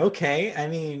 Sure, okay. I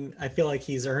mean, I feel like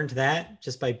he's earned that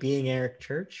just by being Eric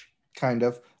Church. Kind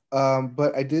of.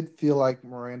 But I did feel like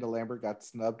Miranda Lambert got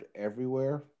snubbed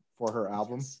everywhere for her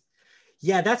album. Yes.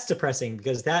 Yeah, that's depressing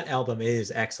because that album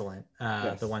is excellent.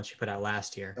 Yes. The one she put out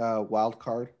last year. Wild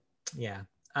Card. Yeah.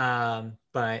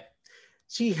 But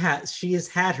she has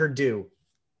had her due.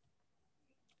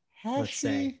 Has she?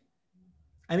 Say.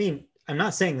 I mean, I'm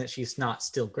not saying that she's not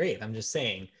still great. I'm just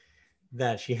saying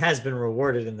that she has been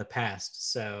rewarded in the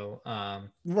past. So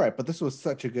right, but this was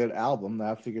such a good album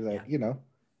that I figured that,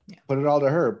 put it all to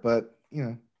her. But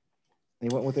they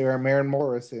went with their Maren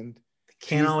Morris, and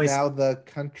she's now the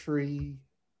country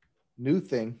new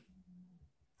thing.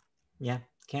 Yeah,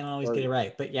 can't always get it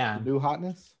right. But yeah. New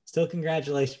hotness. Still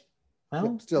congratulations.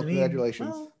 Well,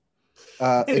 congratulations.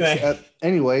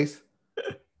 Anyways,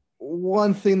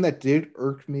 one thing that did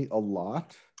irk me a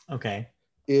lot. Okay.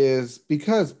 Is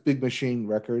because Big Machine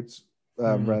Records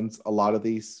runs a lot of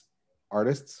these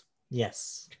artists.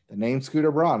 Yes. The name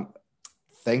Scooter Braun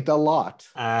thanked a lot.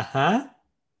 Uh-huh.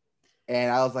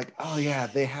 And I was like, oh yeah,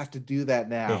 they have to do that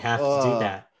now. They have to do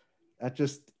that. That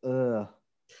just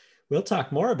We'll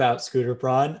talk more about Scooter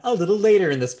Braun a little later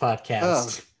in this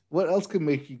podcast. What else could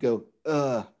make you go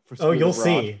for Scooter Braun?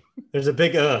 See. There's a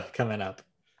big coming up.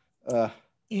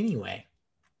 Anyways,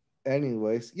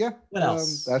 yeah. What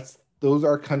else? Those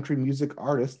are country music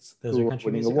artists who are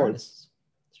winning awards. Artists.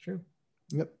 It's true.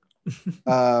 Yep.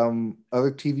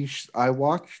 Other TV I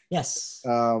watched. Yes.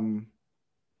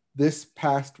 This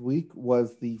past week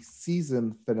was the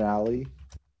season finale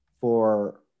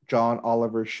for John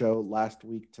Oliver's show Last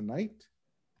Week Tonight.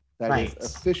 That is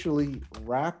officially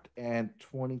wrapped, and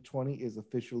 2020 is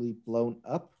officially blown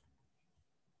up,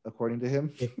 according to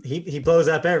him. He blows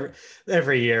up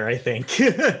every year, I think.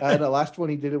 The last one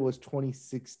he did it was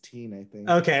 2016, I think.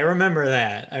 Okay, I remember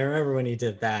that. I remember when he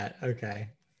did that. Okay.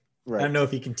 Right. I don't know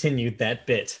if he continued that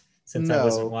bit since I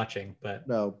wasn't watching, but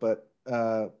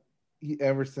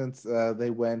ever since they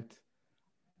went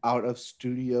out of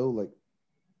studio, like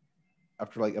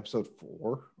after episode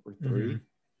 4 or 3,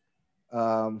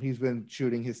 he's been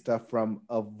shooting his stuff from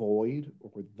a void,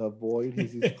 or the void,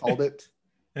 he's called it.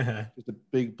 Just a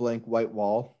big blank white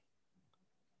wall,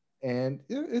 and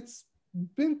it's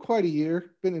been quite a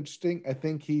year. Been interesting. I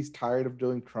think he's tired of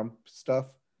doing Trump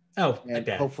stuff. And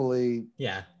hopefully,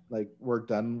 we're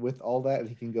done with all that, and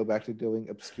he can go back to doing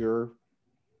obscure.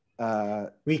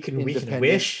 We can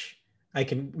wish.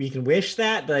 We can wish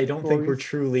that, but I don't think we're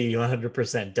truly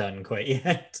 100% done quite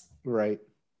yet. Right.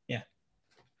 Yeah.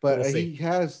 But he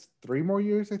has 3 more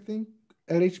years, I think,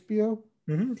 at HBO.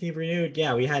 He renewed.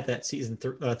 Yeah, we had that season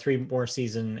 3 more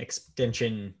season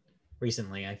extension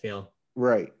recently, I feel.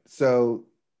 Right. So,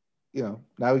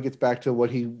 now he gets back to what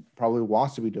he probably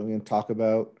wants to be doing and talk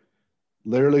about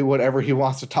literally whatever he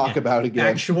wants to talk about again.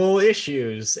 Actual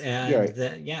issues. And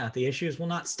the issues will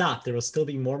not stop. There will still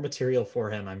be more material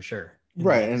for him, I'm sure.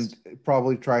 Right. And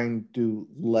probably try and do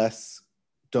less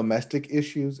domestic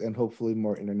issues and hopefully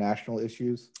more international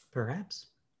issues. Perhaps.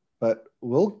 But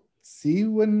we'll see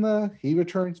when he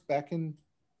returns back in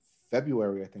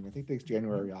February, I think. I think he takes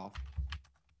January off.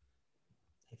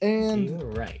 And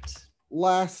you're right.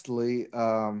 Lastly,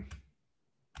 I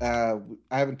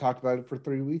haven't talked about it for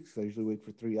 3 weeks. I usually wait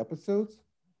for 3 episodes.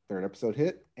 3rd episode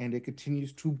hit, and it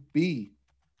continues to be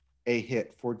a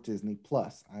hit for Disney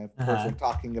Plus. I of course am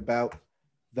talking about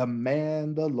The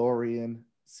Mandalorian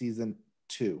season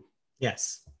 2.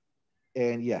 Yes.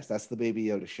 And yes, that's the Baby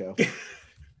Yoda show.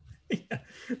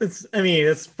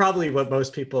 It's probably what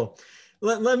most people.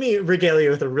 Let me regale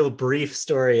you with a real brief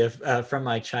story from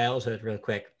my childhood, real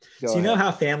quick. Go ahead. You know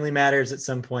how Family Matters at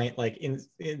some point,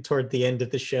 toward the end of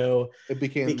the show, it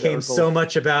became so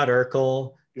much about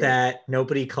Urkel that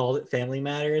nobody called it Family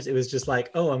Matters. It was just like,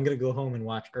 oh, I'm gonna go home and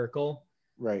watch Urkel.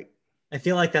 Right. I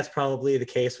feel like that's probably the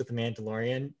case with The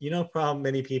Mandalorian.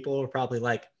 Many people are probably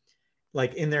like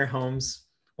in their homes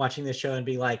watching this show and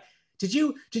be like, Did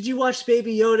you watch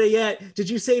Baby Yoda yet? Did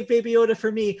you save Baby Yoda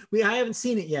for me? I haven't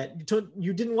seen it yet.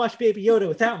 You didn't watch Baby Yoda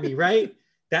without me, right?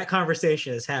 That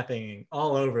conversation is happening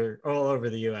all over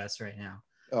the US right now.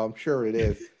 Oh, I'm sure it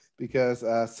is, because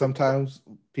sometimes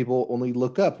people only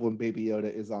look up when Baby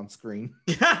Yoda is on screen.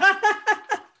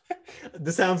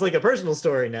 This sounds like a personal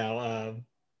story now.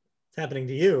 It's happening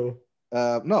to you.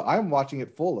 No, I'm watching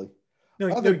it fully.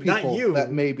 Other people not you.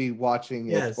 That may be watching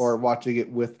it or watching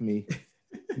it with me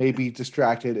may be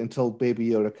distracted until Baby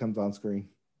Yoda comes on screen.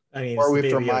 Or we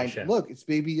have to remind, look, it's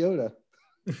Baby Yoda.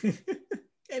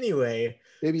 Anyway,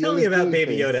 Baby tell me Yoda's about doing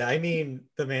Baby things. Yoda. I mean,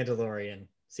 The Mandalorian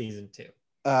season 2.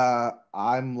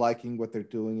 I'm liking what they're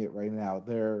doing it right now.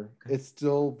 Okay. It's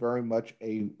still very much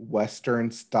a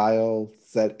Western style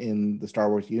set in the Star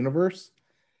Wars universe,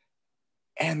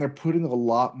 and they're putting a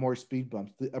lot more speed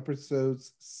bumps. The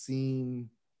episodes seem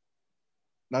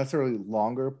not necessarily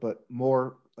longer, but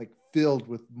more like filled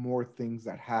with more things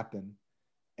that happen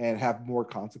and have more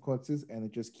consequences, and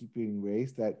it just keep being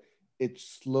raised. That it's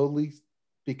slowly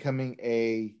becoming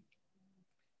a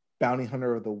bounty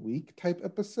hunter of the week type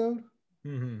episode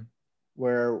Mm-hmm.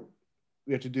 where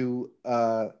we have to do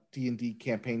a D&D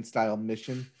campaign style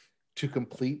mission to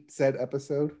complete said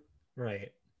episode.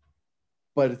 Right.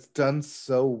 But it's done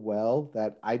so well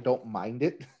that I don't mind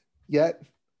it yet.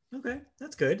 Okay,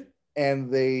 that's good.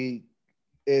 And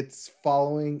it's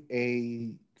following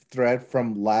a thread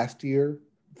from last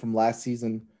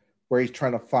season, where he's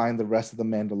trying to find the rest of the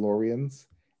Mandalorians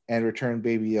and return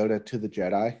Baby Yoda to the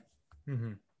Jedi.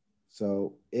 Mm-hmm.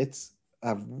 So it's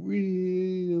a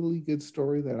really good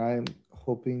story that I'm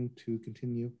hoping to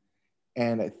continue.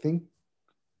 And I think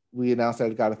we announced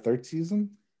that it got a third season.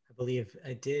 I believe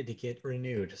I did get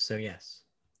renewed, so yes.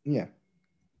 Yeah.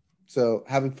 So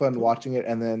having fun Cool. watching it.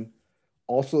 And then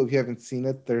also, if you haven't seen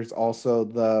it, there's also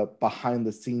the behind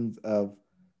the scenes of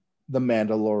The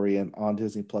Mandalorian on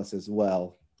Disney Plus as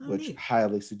well, Oh, which neat.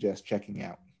 highly suggest checking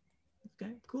out.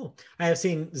 Okay, cool. I have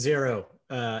seen zero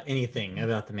anything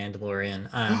about The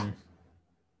Mandalorian.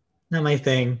 Not my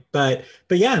thing, but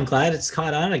yeah, I'm glad it's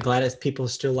caught on. I'm glad it's people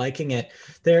still liking it.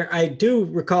 There, I do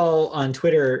recall on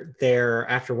Twitter there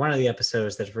after one of the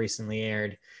episodes that have recently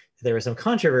aired, there was some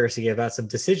controversy about some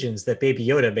decisions that Baby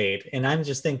Yoda made, and I'm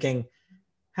just thinking,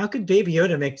 how could Baby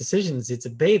Yoda make decisions? It's a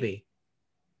baby.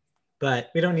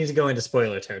 But we don't need to go into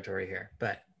spoiler territory here.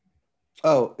 But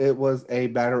Oh, it was a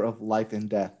matter of life and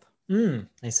death.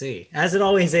 I see. As it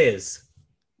always is.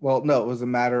 Well, no, it was a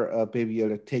matter of Baby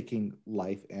Yoda taking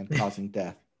life and causing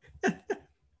death.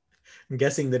 I'm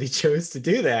guessing that he chose to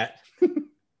do that.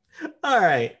 All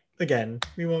right. Again,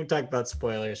 we won't talk about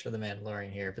spoilers for The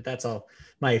Mandalorian here, but that's all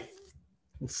my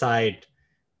side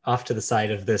off to the side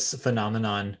of this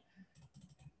phenomenon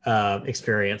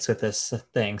experience with this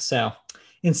thing. So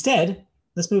instead,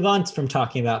 let's move on from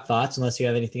talking about thoughts, unless you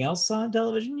have anything else on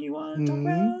television you want to talk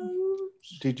about.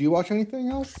 Did you watch anything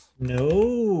else?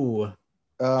 No.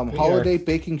 We are. Holiday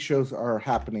baking shows are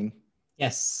happening.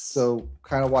 Yes. So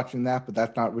kind of watching that, but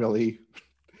that's not really,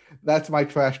 that's my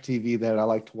trash TV that I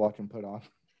like to watch and put on.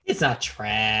 It's not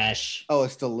trash. Oh,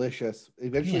 it's delicious.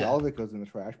 Eventually Yeah. all of it goes in the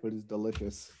trash, but it's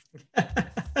delicious.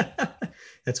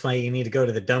 That's why you need to go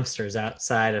to the dumpsters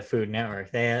outside of Food Network.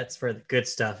 That's where the good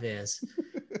stuff is.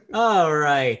 All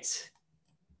right.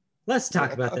 Let's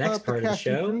talk about the next part of the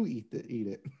show. Eat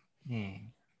it.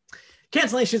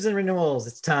 Cancellations and renewals.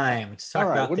 It's time to talk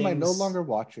about what things. am I no longer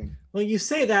watching? Well, you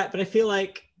say that, but I feel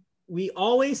like we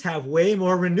always have way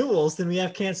more renewals than we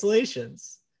have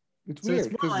cancellations. It's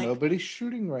weird because nobody's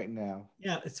shooting right now.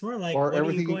 Yeah, it's more like, or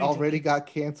everything already got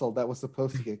canceled that was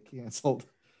supposed to get canceled.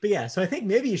 But yeah, so I think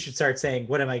maybe you should start saying,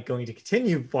 what am I going to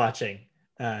continue watching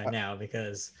now?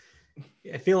 Because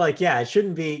I feel like, yeah, it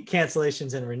shouldn't be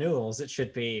cancellations and renewals. It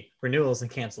should be renewals and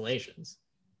cancellations,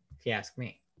 if you ask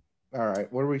me. All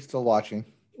right. What are we still watching?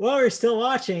 What we're still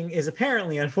watching is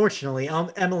apparently, unfortunately,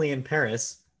 Emily in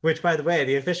Paris, which, by the way,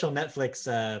 the official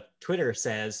Netflix Twitter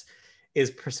says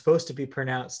is supposed to be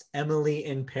pronounced Emily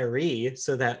in Paris.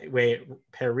 So that way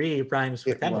Paris rhymes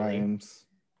with Emily. Rhymes.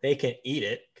 They can eat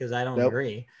it because I don't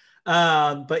agree.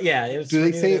 But yeah, it was. Do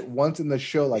they say it once in the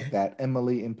show like that?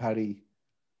 Emily in Paris.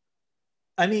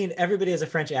 I mean, everybody has a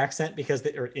French accent because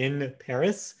they are in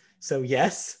Paris. So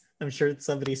yes, I'm sure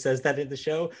somebody says that in the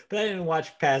show, but I didn't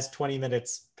watch past 20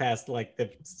 minutes past like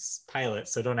the pilot,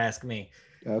 so don't ask me.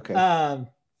 Okay.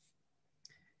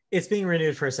 It's being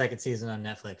renewed for a second season on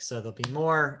Netflix, so there'll be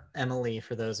more Emily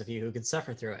for those of you who can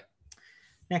suffer through it.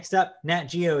 Next up, Nat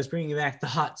Geo is bringing back The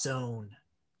Hot Zone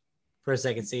for a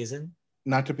second season.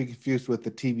 Not to be confused with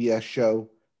the TBS show,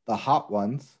 The Hot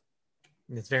Ones.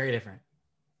 It's very different.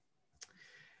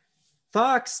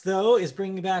 Fox, though, is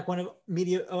bringing back one of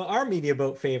our Media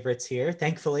Boat favorites here,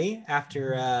 thankfully,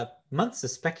 after months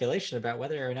of speculation about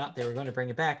whether or not they were going to bring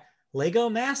it back. Lego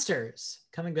Masters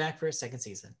coming back for a second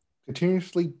season.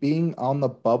 Continuously being on the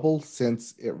bubble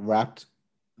since it wrapped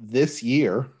this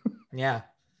year. Yeah.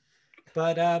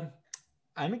 But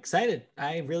I'm excited.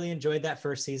 I really enjoyed that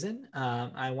first season.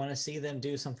 I want to see them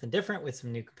do something different with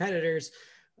some new competitors.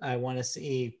 I want to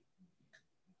see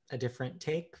a different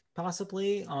take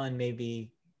possibly on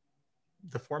maybe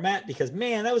the format because,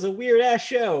 man, that was a weird ass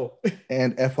show.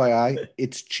 And FYI,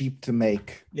 it's cheap to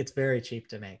make. It's very cheap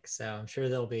to make, so I'm sure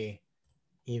there'll be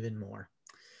even more.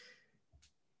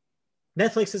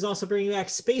 Netflix is also bringing back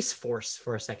Space Force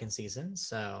for a second season,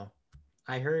 so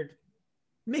I heard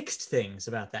mixed things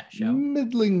about that show.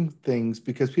 Middling things,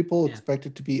 because people expect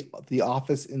it to be The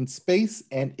Office in space,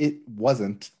 and it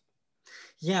wasn't.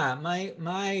 Yeah,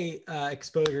 my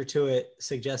exposure to it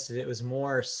suggested it was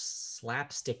more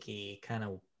slapsticky, kind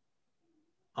of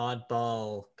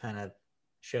oddball kind of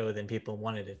show than people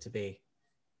wanted it to be.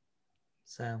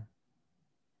 So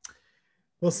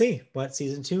we'll see what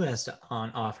season 2 has to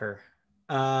on offer.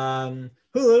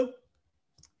 Hulu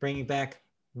bringing back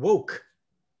Woke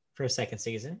for a second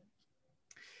season.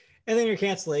 And then your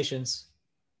cancellations.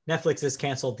 Netflix has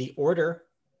canceled The Order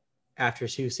after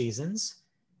 2 seasons.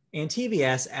 And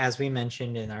TBS, as we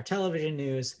mentioned in our television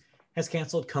news, has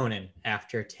canceled Conan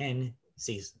after 10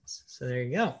 seasons. So there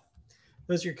you go.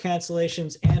 Those are your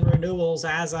cancellations and renewals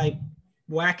as I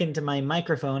whack into my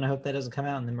microphone. I hope that doesn't come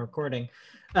out in the recording.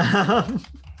 Now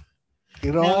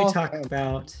we talk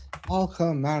about... All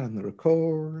come out in the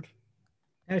record.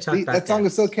 Now we talk about that song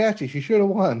is so catchy. She should have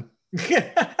won.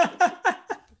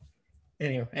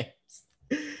 Anyways.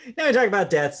 Now we talk about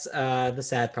deaths, the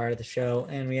sad part of the show,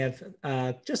 and we have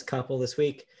just a couple this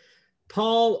week.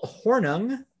 Paul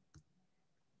Hornung.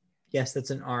 Yes,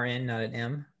 that's an RN, not an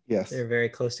M. Yes. They're very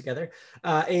close together.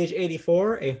 Age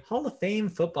 84, a Hall of Fame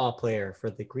football player for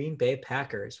the Green Bay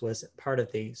Packers, was part of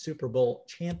the Super Bowl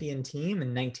champion team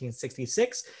in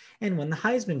 1966 and won the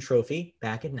Heisman Trophy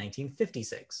back in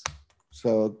 1956.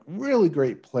 So, really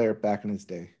great player back in his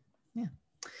day. Yeah.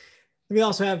 We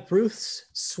also have Bruce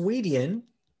Swedian,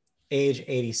 age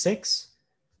 86,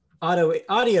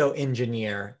 audio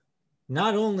engineer,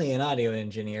 not only an audio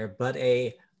engineer, but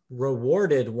a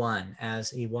rewarded one, as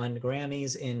he won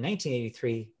Grammys in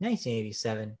 1983,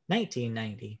 1987,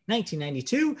 1990,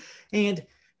 1992, and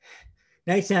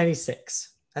 1996.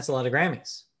 That's a lot of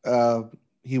Grammys.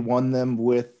 He won them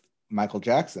with Michael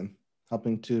Jackson,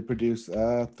 helping to produce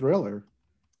Thriller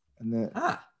and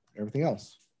everything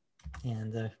else.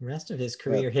 And the rest of his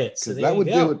career hits. So that would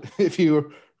do it. If you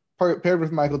were paired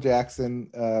with Michael Jackson,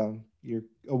 your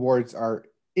awards are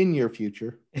in your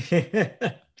future.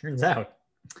 Turns out.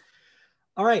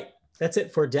 All right, that's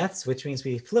it for deaths, which means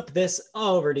we flip this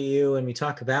over to you and we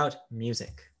talk about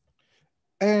music.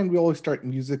 And we always start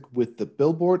music with the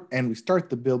Billboard, and we start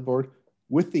the Billboard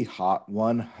with the Hot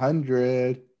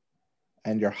 100.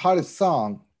 And your hottest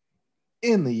song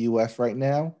in the US right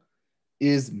now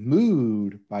is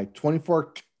Mood by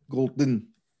 24 Golden.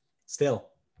 Still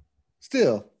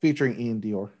featuring Ian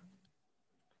Dior.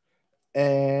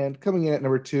 And coming in at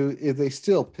number 2 is a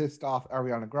still pissed off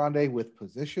Ariana Grande with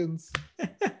Positions.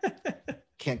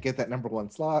 Can't get that number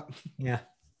 1 slot. Yeah.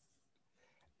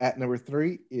 At number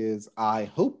 3 is I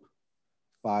Hope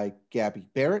by Gabby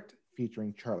Barrett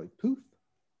featuring Charlie Puth.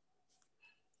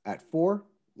 At 4,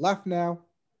 Laugh Now,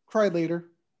 Cry Later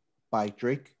by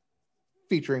Drake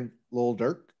featuring Lil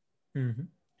Durk. Mm-hmm.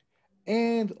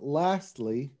 And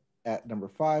lastly, at number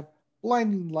 5,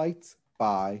 Blinding Lights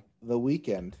by The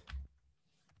Weeknd.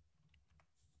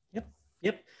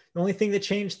 Yep. The only thing that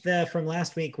changed from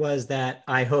last week was that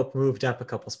I Hope moved up a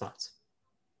couple spots.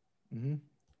 Mm-hmm.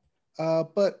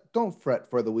 But don't fret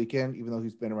for The Weeknd, even though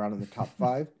he's been around in the top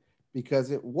 5,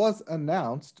 because it was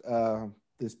announced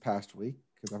this past week,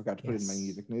 because I forgot to put it in my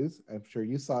music news. I'm sure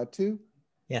you saw it too.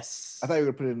 Yes. I thought you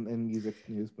were going to put it in music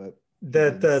news, but...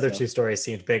 The other 2 stories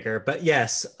seemed bigger. But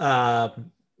yes, The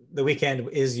Weeknd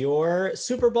is your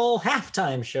Super Bowl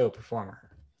halftime show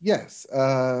performer. Yes.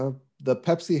 The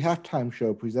Pepsi halftime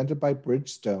show presented by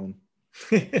Bridgestone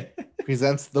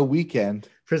presents The Weeknd.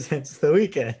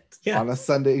 Yeah. On a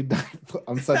Sunday night,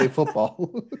 on Sunday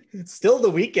football. It's still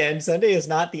the weekend. Sunday is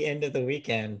not the end of the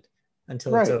weekend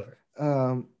until it's over.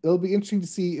 It'll be interesting to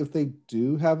see if they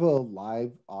do have a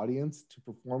live audience to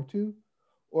perform to,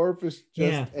 or if it's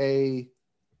just a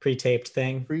pre-taped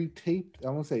thing. I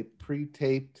want to say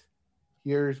pre-taped.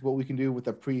 Here's what we can do with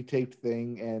a pre-taped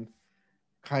thing, and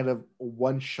kind of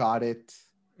one-shot it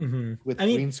with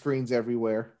green screens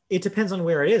everywhere. It depends on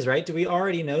where it is, right? Do we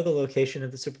already know the location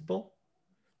of the Super Bowl?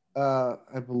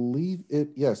 I believe it.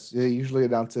 Yes, they usually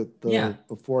announce it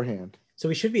beforehand. So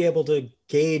we should be able to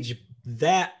gauge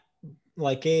that,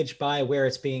 gauge by where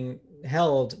it's being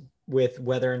held with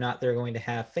whether or not they're going to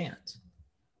have fans.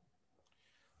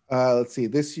 Let's see.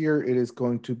 This year it is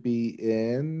going to be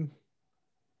in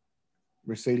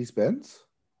Mercedes-Benz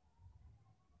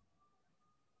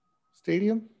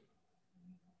Stadium.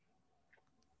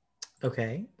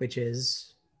 Okay, which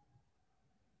is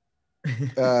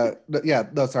Yeah,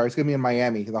 no, sorry, it's gonna be in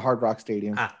Miami, the Hard Rock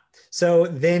Stadium. So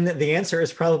then the answer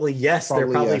is probably yes. There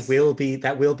Probably probably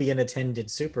yes. will be an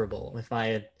attended Super Bowl if I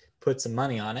had put some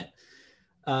money on it.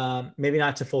 Maybe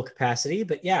not to full capacity,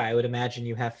 but yeah, I would imagine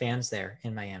you have fans there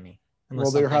in Miami.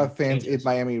 Well, they have fans in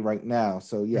Miami right now,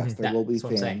 so yes, there will be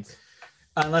fans.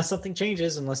 Unless something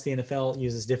changes, unless the NFL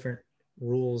uses different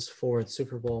rules for the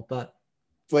Super Bowl. But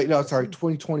wait, no, sorry,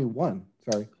 2021.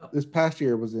 Sorry, this past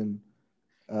year was in.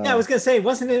 Yeah, I was gonna say,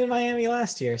 wasn't it in Miami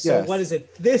last year? So yes. What is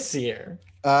it this year?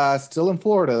 Still in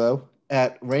Florida though,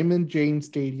 at Raymond James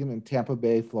Stadium in Tampa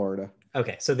Bay, Florida.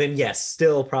 Okay, so then yes,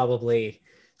 still probably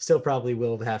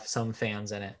will have some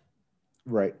fans in it.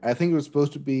 Right. I think it was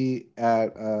supposed to be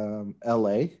at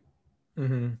LA,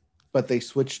 but they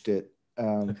switched it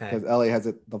because LA has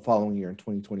it the following year in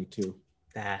 2022.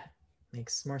 That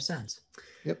makes more sense.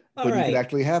 Yep. But you could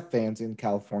actually have fans in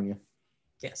California.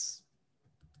 Yes.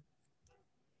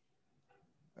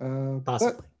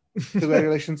 Possibly.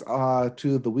 Congratulations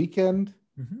to The Weeknd.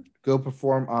 Go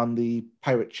perform on the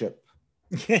pirate ship.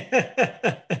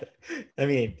 I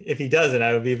mean, if he doesn't,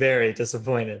 I would be very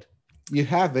disappointed. You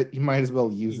have it. You might as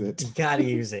well use it. You gotta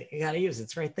use it. You gotta use it.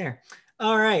 It's right there.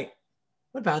 All right.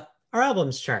 What about our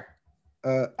albums chart?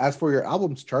 As for your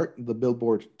albums chart, the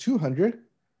Billboard 200,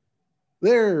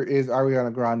 there is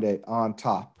Ariana Grande on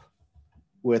top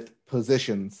with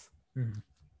Positions.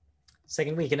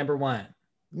 Second week at number 1.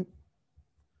 Yep.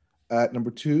 At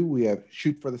number 2, we have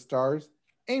Shoot for the Stars,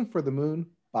 Aim for the Moon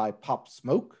by Pop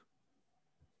Smoke.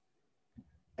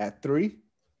 At 3,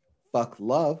 Fuck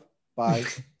Love by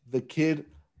The Kid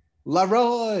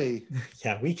Laroi.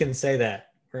 Yeah, we can say that.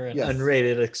 We're an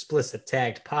unrated, explicit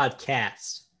tagged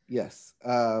podcast. Yes.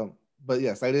 But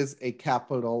yes, that is a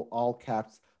capital, all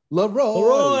caps,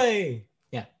 Laroi.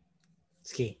 Yeah,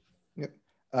 it's key. Yep.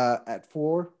 At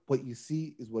 4, What You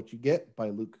See Is What You Get by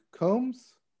Luke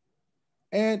Combs.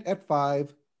 And at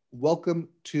 5, Welcome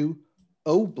to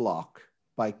O Block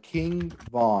by King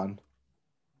Von.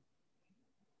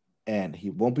 And he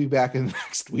won't be back in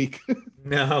next week.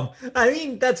 No, I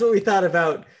mean, that's what we thought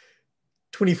about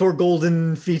 24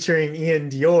 Golden featuring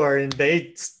Ian Dior, and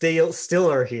they still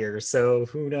are here. So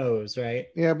who knows, right?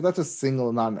 Yeah, but that's a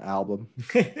single, not an album.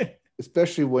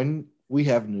 Especially when we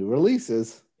have new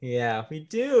releases. Yeah, we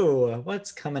do.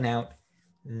 What's coming out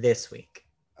this week?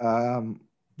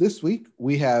 This week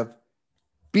we have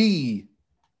B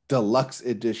Deluxe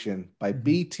Edition by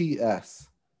BTS.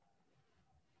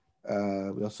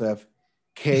 We also have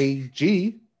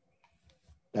KG.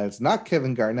 That's not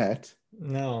Kevin Garnett.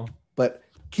 No. But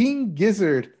King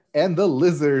Gizzard and the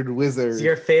Lizard Wizard. It's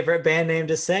your favorite band name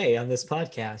to say on this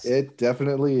podcast. It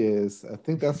definitely is. I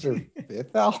think that's their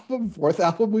 5th album, 4th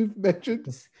album we've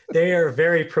mentioned. They are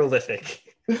very prolific.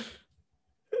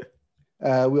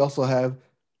 We also have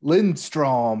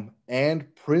Lindstrom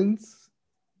and Prince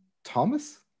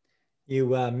Thomas. You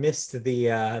missed the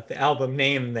album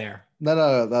name there.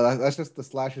 No, that's just the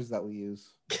slashes that we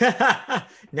use.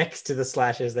 Next to the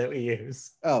slashes that we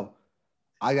use. Oh,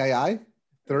 I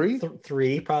 3?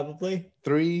 3 probably.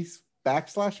 3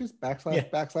 backslashes,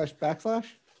 backslash.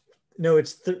 No,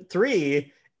 it's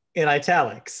 3 in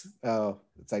italics. Oh,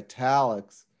 it's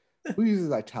italics. Who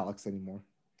uses italics anymore?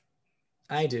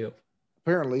 I do.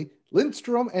 Apparently,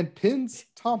 Lindstrom and Pins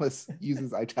Thomas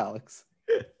uses italics.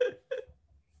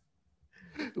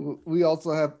 We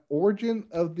also have Origin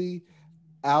of the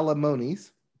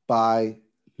Alimonies by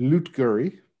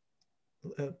Lutguri.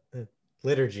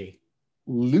 Liturgy.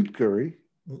 Lutguri.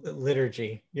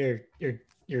 Liturgy.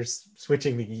 You're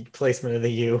switching the placement of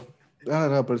the U. I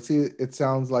don't know, but see, it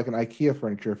sounds like an IKEA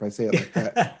furniture if I say it like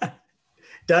that.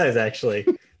 Does actually.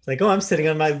 It's like, oh, I'm sitting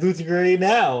on my Lutguri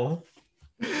now.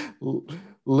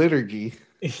 Liturgy.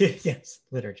 Yes,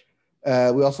 liturgy.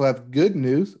 We also have Good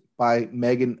News by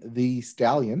Megan Thee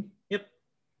Stallion. Yep.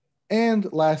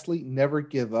 And lastly, Never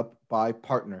Give Up by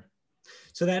Partner.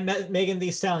 So that Megan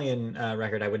Thee Stallion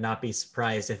record, I would not be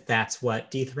surprised if that's what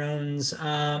dethrones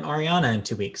Ariana in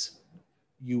 2 weeks.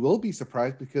 You will be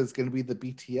surprised because it's going to be the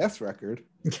BTS record.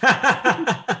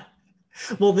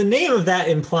 Well, the name of that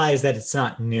implies that it's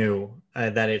not new,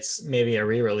 that it's maybe a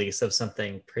re-release of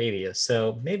something previous.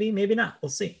 So maybe not. We'll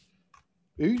see.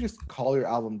 Maybe you just call your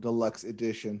album Deluxe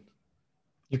Edition.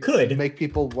 You could. Make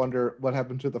people wonder what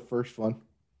happened to the first one.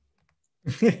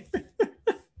 It's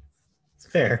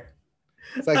fair.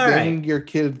 It's like naming your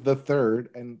kid the third,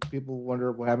 and people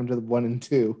wonder what happened to the 1 and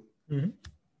 2.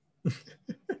 Mm-hmm.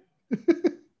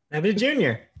 Happened to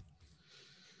Junior.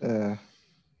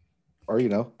 Or,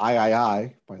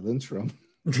 I by Lindstrom.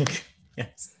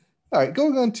 Yes. All right,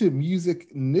 going on to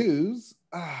music news.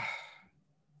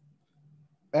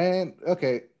 And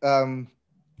okay,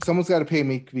 someone's got to pay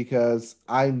me because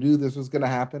I knew this was going to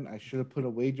happen. I should have put a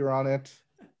wager on it.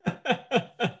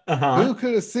 Who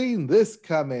could have seen this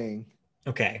coming?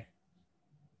 Okay.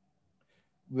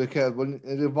 Because when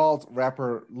it involves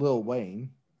rapper Lil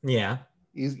Wayne, Yeah.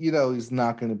 he's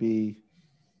not going to be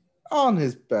on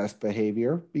his best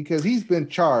behavior because he's been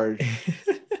charged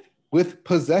with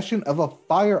possession of a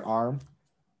firearm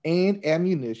and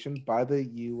ammunition by the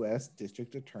U.S.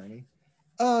 District Attorney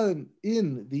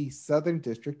in the Southern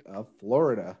District of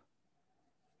Florida.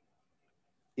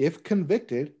 If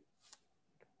convicted,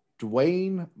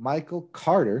 Dwayne Michael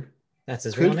Carter, that's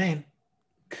his real name,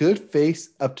 could face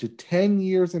up to 10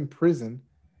 years in prison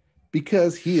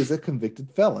because he is a convicted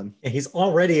felon. Yeah, he's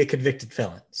already a convicted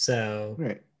felon. So,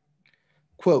 right.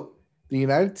 Quote, the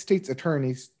United States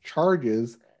Attorney's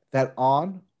charges that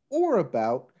on or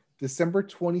about December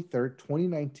 23rd,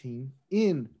 2019,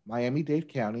 in Miami-Dade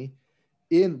County,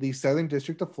 in the Southern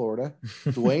District of Florida,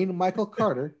 Dwayne Michael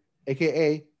Carter,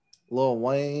 aka Lil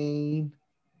Wayne,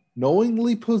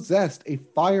 knowingly possessed a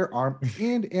firearm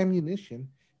and ammunition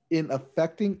in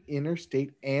affecting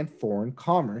interstate and foreign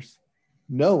commerce,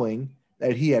 knowing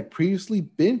that he had previously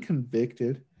been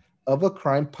convicted of a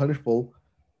crime punishable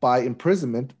by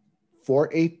imprisonment for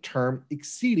a term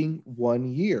exceeding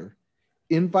 1 year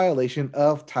in violation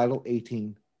of Title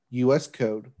 18 U.S.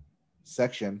 Code,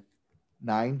 Section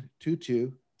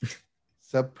 922,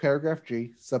 subparagraph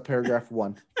G, subparagraph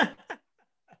 1.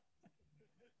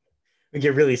 We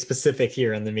get really specific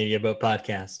here on the Media Boat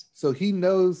podcast. So he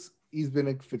knows he's been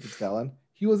a convicted felon.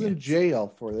 He was in jail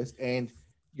for this, and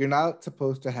you're not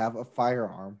supposed to have a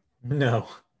firearm. No,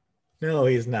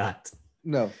 he's not.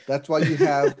 No, that's why you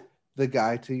have the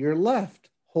guy to your left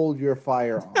hold your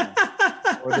firearm,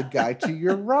 or the guy to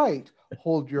your right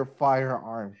hold your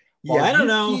firearm. Yeah, I don't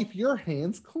know. Keep your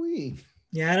hands clean.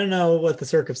 Yeah, I don't know what the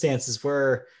circumstances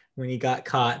were when he got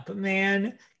caught, but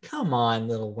man, come on,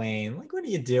 Lil Wayne. Like, what are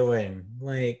you doing?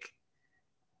 Like,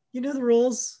 you know the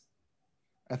rules.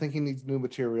 I think he needs new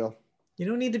material. You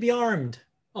don't need to be armed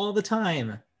all the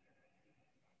time.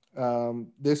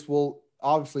 This will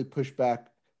obviously push back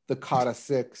the Kata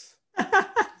 6.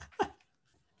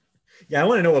 Yeah, I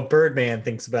want to know what Birdman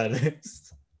thinks about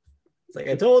this. It's like,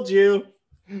 I told you.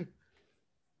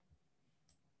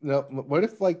 No, what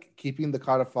if like keeping the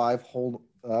Kata 5 hold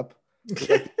up was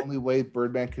like the only way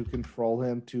Birdman could control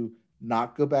him to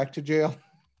not go back to jail?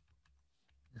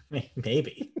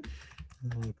 Maybe.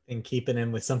 And keeping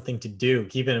him with something to do,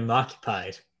 keeping him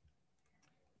occupied.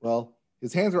 Well,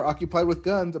 his hands are occupied with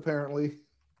guns, apparently.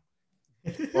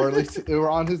 Or at least they were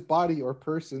on his body or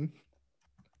person.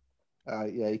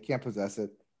 Yeah, you can't possess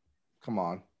it. Come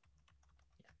on.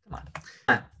 Come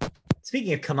on.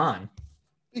 Speaking of come on.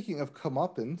 Speaking of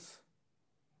comeuppance.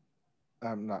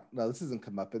 No, this isn't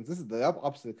comeuppance. This is the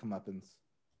opposite of comeuppance.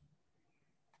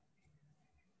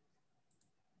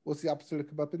 What's the opposite of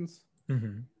comeuppance?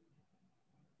 Mm-hmm.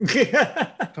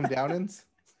 Come downins?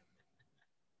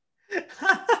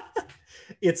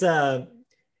 It's a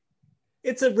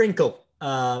wrinkle,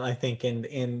 I think, in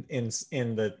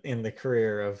the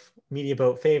career of Media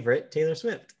Boat favorite Taylor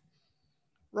Swift.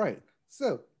 Right.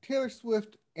 So Taylor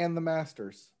Swift and the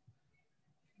Masters,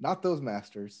 not those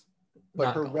Masters, but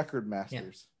not her golf. Record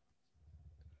Masters.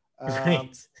 Yeah.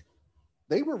 Right.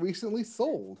 They were recently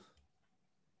sold.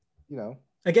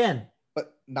 Again,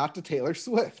 but not to Taylor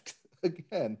Swift.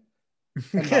 Again,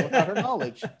 and not without her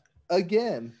knowledge.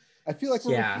 Again. I feel like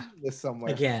we're repeating this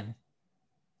somewhere. Again.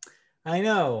 I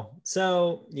know.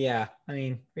 So, yeah. I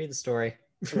mean, read the story.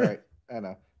 Right. I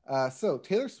know. So,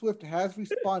 Taylor Swift has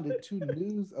responded to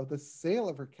news of the sale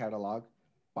of her catalog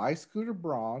by Scooter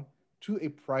Braun to a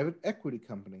private equity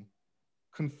company,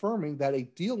 confirming that a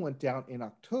deal went down in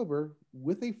October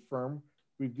with a firm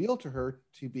revealed to her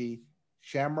to be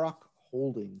Shamrock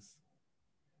Holdings.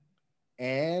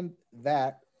 And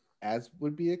that, as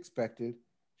would be expected,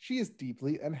 she is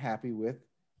deeply unhappy with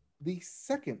the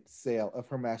second sale of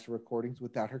her master recordings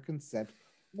without her consent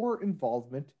or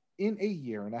involvement in a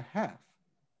year and a half.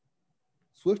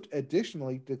 Swift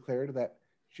additionally declared that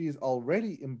she is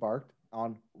already embarked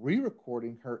on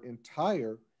re-recording her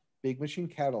entire Big Machine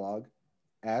catalog,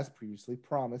 as previously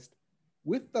promised,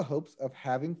 with the hopes of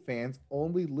having fans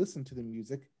only listen to the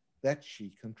music that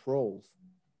she controls.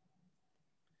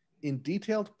 In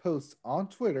detailed posts on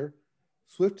Twitter,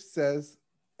 Swift says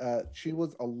she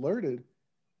was alerted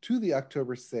to the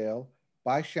October sale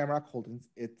by Shamrock Holdings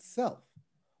itself,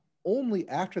 only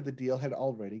after the deal had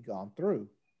already gone through,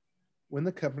 when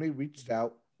the company reached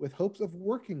out with hopes of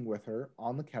working with her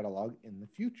on the catalog in the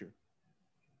future.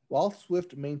 While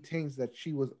Swift maintains that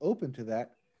she was open to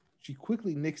that, she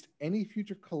quickly nixed any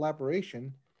future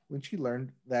collaboration when she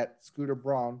learned that Scooter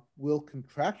Braun will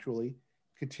contractually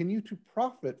continue to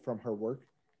profit from her work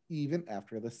even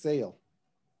after the sale.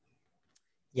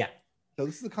 Yeah. So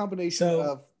this is a combination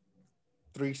of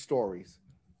three stories.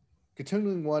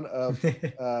 Continuing one of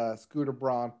Scooter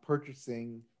Braun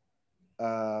purchasing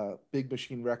Big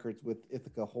Machine Records with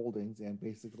Ithaca Holdings and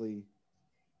basically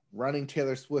running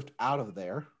Taylor Swift out of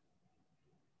there.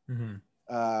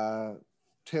 Mm-hmm.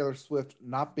 Taylor Swift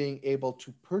not being able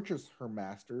to purchase her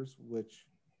masters, which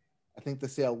I think the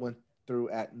sale went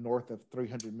through at north of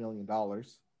 $300 million.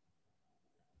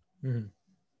 Mm-hmm.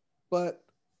 But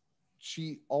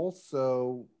she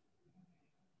also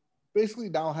basically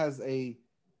now has a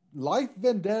life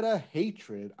vendetta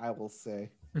hatred, I will say,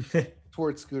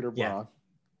 towards Scooter Braun.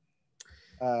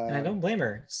 And I don't blame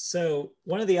her. So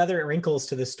one of the other wrinkles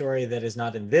to this story that is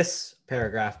not in this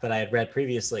paragraph, but I had read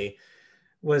previously,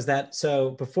 was that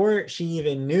so before she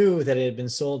even knew that it had been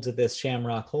sold to this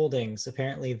Shamrock Holdings,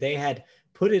 apparently they had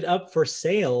put it up for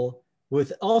sale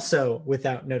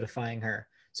without notifying her.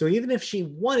 So even if she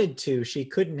wanted to, she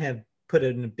couldn't have put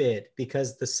it in a bid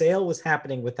because the sale was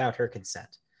happening without her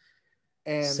consent.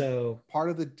 And so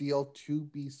part of the deal to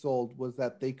be sold was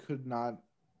that they could not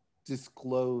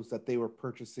disclose that they were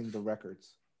purchasing the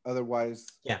records. Otherwise,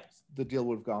 the deal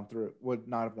would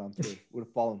not have gone through, would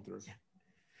have fallen through. Yeah.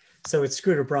 So it's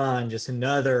Scooter Braun, just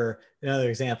another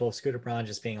example of Scooter Braun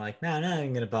just being like, no, I'm not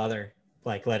even going to bother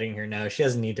like letting her know. She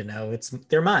doesn't need to know.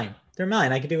 They're mine. They're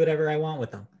mine. I can do whatever I want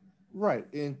with them. Right,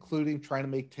 including trying to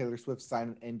make Taylor Swift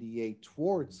sign an NDA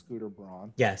towards Scooter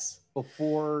Braun. Yes.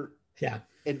 Before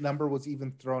a number was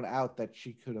even thrown out that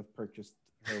she could have purchased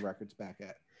her records back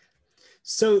at.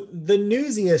 So the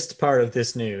newsiest part of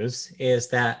this news is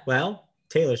that, well,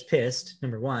 Taylor's pissed,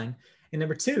 number one. And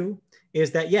number two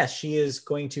is that, yes, she is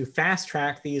going to fast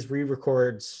track these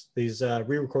re-recordings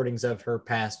of her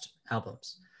past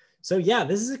albums. So yeah,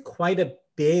 this is quite a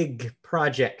big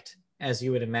project, as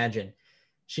you would imagine.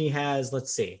 She has,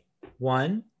 let's see,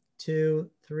 1, 2,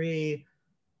 3,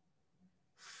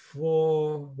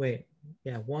 4,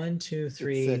 1, 2,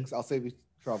 3. It's 6. I'll save you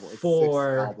trouble. It's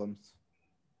 4 6 albums.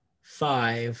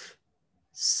 5,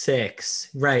 6,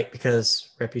 right? Because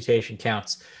reputation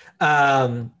counts.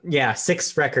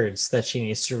 6 records that she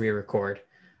needs to re-record.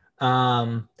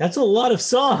 That's a lot of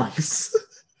songs.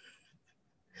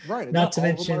 Right, and not to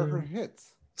mention all of them are her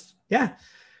hits. Yeah,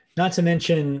 not to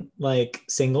mention like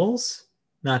singles.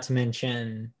 Not to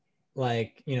mention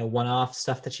like one-off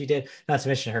stuff that she did. Not to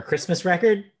mention her Christmas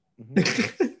record,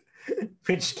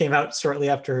 which came out shortly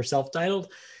after her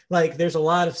self-titled. Like there's a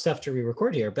lot of stuff to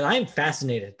re-record here, but I'm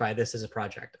fascinated by this as a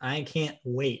project. I can't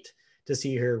wait to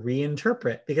see her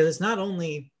reinterpret, because it's not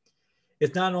only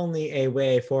a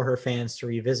way for her fans to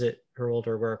revisit her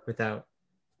older work without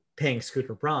paying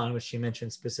Scooter Braun, which she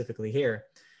mentioned specifically here,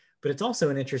 but it's also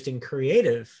an interesting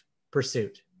creative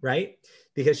pursuit, right?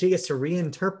 Because she gets to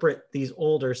reinterpret these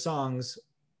older songs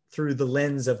through the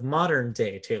lens of modern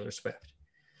day Taylor Swift.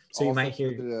 So also you might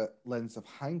hear the lens of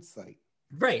hindsight.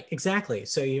 Right, exactly.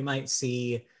 So you might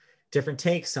see different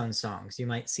takes on songs. You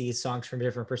might see songs from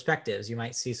different perspectives. You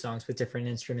might see songs with different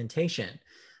instrumentation.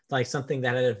 Like something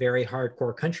that had a very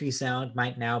hardcore country sound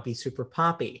might now be super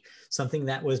poppy. Something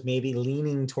that was maybe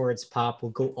leaning towards pop will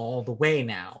go all the way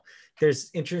now.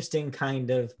 There's interesting kind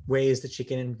of ways that she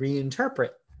can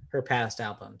reinterpret her past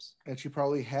albums. And she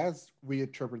probably has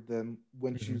reinterpreted them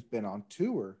when she's been on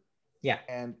tour. Yeah.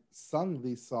 And sung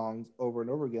these songs over and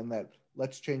over again that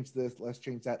let's change this, let's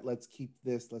change that, let's keep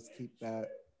this, let's keep that.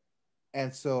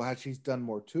 And so as she's done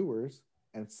more tours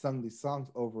and sung these songs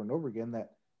over and over again,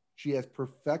 that she has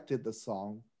perfected the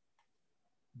song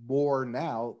more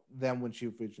now than when she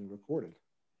originally recorded.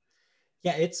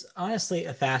 Yeah, it's honestly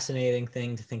a fascinating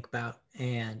thing to think about,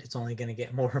 and it's only going to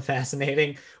get more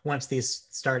fascinating once these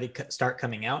start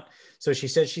coming out. So she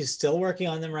said she's still working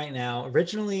on them right now.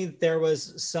 Originally, there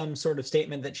was some sort of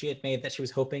statement that she had made that she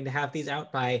was hoping to have these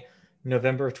out by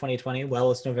November of 2020. Well,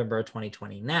 it's November of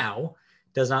 2020 now.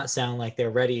 Does not sound like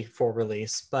they're ready for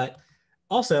release, but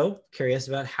also curious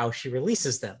about how she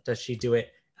releases them. Does she do it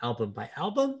album by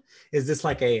album? Is this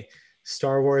like a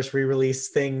Star Wars re-release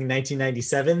thing,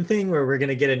 1997 thing, where we're going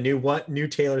to get a new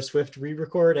Taylor Swift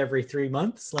re-record every 3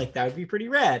 months? Like that would be pretty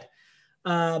rad.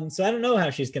 So I don't know how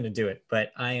she's going to do it,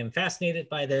 but I am fascinated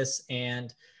by this,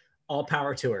 and all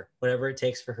power to her, whatever it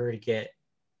takes for her to get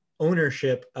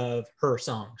ownership of her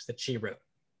songs that she wrote.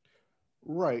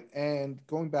 Right. And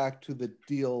going back to the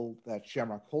deal that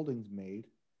Shamrock Holdings made,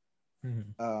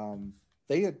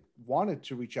 they had wanted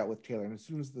to reach out with Taylor, and as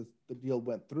soon as the deal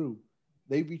went through,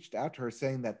 they reached out to her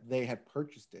saying that they had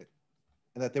purchased it.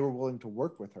 and that they were willing to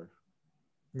work with her.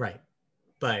 Right.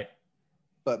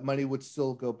 But money would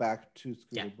still go back to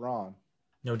Scooter Braun.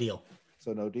 No deal.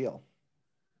 So no deal.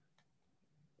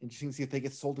 Interesting to see if they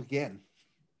get sold again.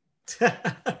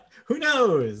 Who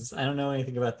knows? I don't know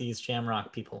anything about these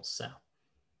Shamrock people, so.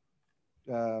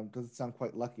 Doesn't sound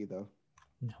quite lucky, though.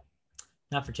 No,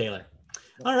 not for Taylor.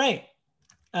 No. All right.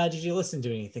 Did you listen to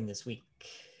anything this week?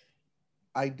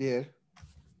 I did.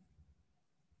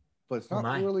 But it's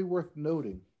not really worth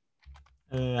noting.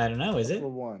 I don't know. Is it? For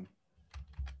one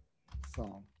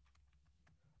song.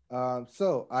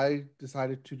 So I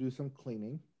decided to do some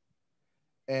cleaning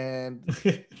and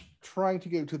trying to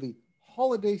get into the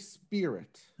holiday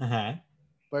spirit. Uh-huh.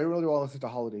 But I really want to listen to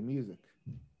holiday music.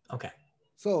 Okay.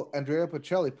 So Andrea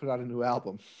Bocelli put out a new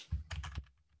album.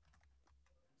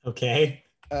 Okay.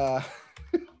 That's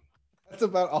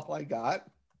about all I got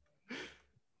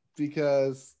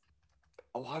because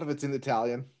a lot of it's in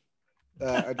Italian.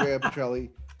 Andrea Bocelli,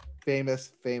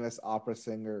 famous opera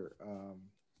singer,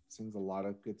 sings a lot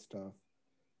of good stuff.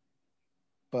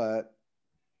 But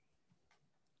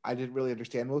I didn't really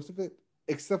understand most of it,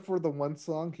 except for the one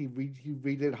song he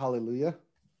redid "Hallelujah,"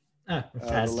 the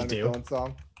Leonard Cohen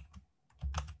song.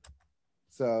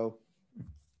 So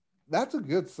that's a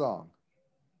good song,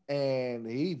 and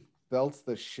he belts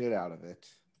the shit out of it.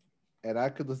 And I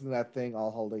could listen to that thing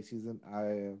all holiday season.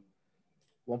 I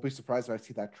won't be surprised if I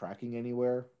see that tracking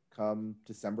anywhere come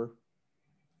December.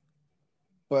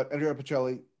 But Andrea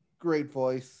Bocelli, great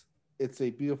voice. It's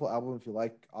a beautiful album if you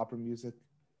like opera music.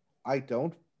 I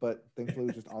don't, but thankfully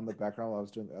it was just on the background while I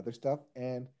was doing other stuff.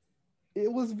 And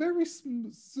it was very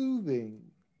soothing.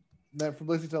 Meant from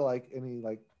listening to like any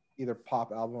like either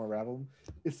pop album or rap album.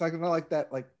 It's like not like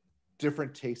that like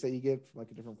different taste that you get from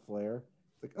like a different flair.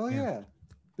 It's like, oh yeah,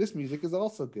 this music is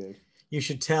also good. You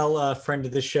should tell a friend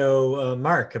of the show,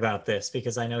 Mark, about this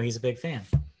because I know he's a big fan.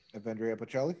 Of Andrea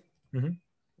Bocelli? Mm-hmm.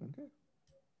 Okay.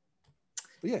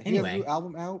 But yeah, he has a new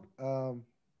album out.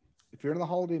 If you're in the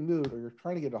holiday mood or you're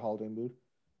trying to get in a holiday mood,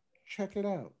 check it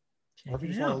out. Or if you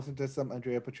just want to listen to some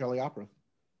Andrea Bocelli opera.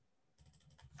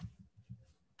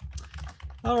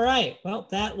 All right. Well,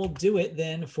 that will do it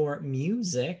then for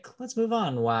music. Let's move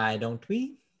on. Why don't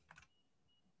we?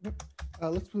 Yep.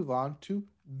 Let's move on to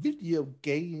video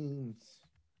games.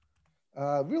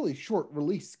 Really short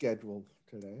release schedule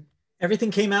today.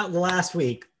 Everything came out last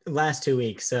 2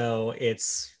 weeks. So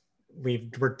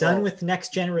we're done with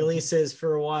next gen releases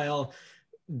for a while.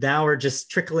 Now we're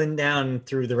just trickling down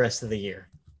through the rest of the year.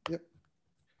 Yep.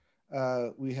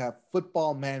 We have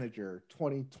Football Manager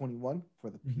 2021 for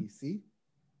the PC.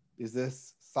 Is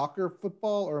this soccer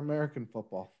football or American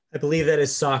football? I believe that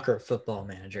is soccer Football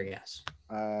Manager, yes.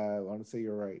 I want to say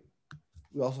you're right.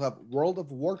 We also have World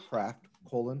of Warcraft,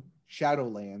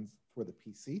 Shadowlands for the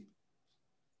PC.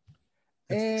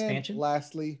 That's and expansion?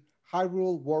 Lastly,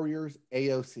 Hyrule Warriors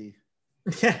AOC.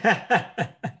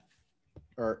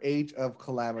 Or Age of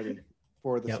Calamity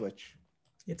for the Switch.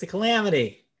 It's a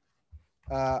calamity.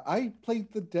 I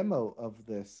played the demo of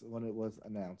this when it was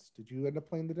announced. Did you end up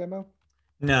playing the demo?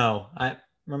 No. I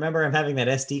remember I'm having that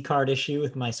SD card issue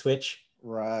with my Switch.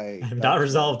 Right. I've not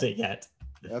resolved it yet.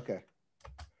 Okay.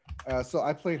 So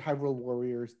I played Hyrule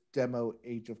Warriors demo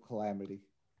Age of Calamity.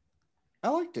 I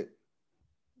liked it.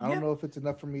 I don't know if it's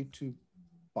enough for me to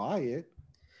buy it.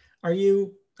 Are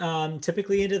you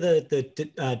typically into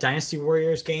the Dynasty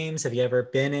Warriors games? Have you ever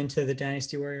been into the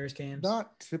Dynasty Warriors games?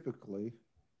 Not typically,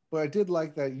 but I did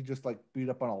like that you just like beat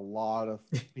up on a lot of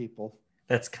people.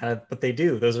 That's kind of what they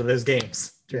do. Those are those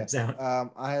games, turns out.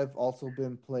 I have also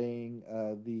been playing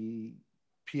the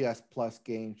PS Plus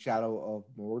game Shadow of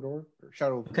Mordor. Or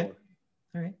Shadow of War.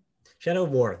 All right. Shadow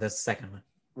of War, that's the second one.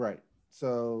 Right.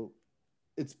 So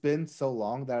it's been so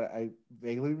long that I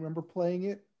vaguely remember playing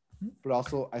it, but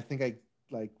also I think I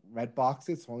like Redboxed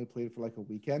it, so I only played it for like a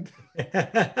weekend.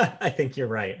 I think you're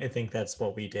right. I think that's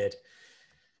what we did.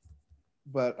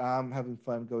 But I'm having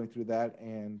fun going through that,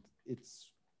 and it's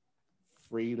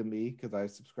free to me because I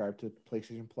subscribe to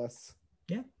PlayStation Plus.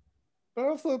 Yeah. But I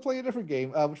also play a different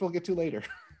game, which we'll get to later.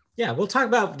 Yeah, we'll talk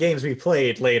about games we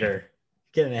played later.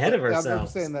 Getting ahead of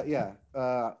ourselves. I'm saying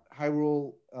that,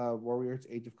 Hyrule Warriors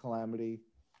Age of Calamity.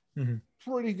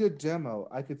 Pretty good demo.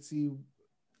 I could see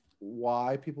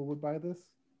why people would buy this.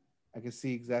 I could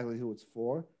see exactly who it's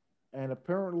for. And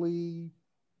apparently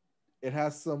it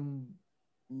has some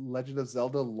Legend of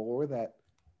Zelda lore that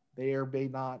may or may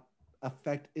not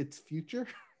affect its future.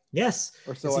 Yes.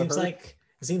 Or so I heard.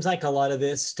 It seems like a lot of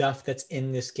this stuff that's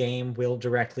in this game will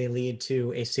directly lead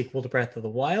to a sequel to Breath of the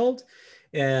Wild.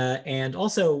 And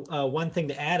also one thing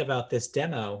to add about this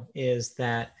demo is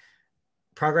that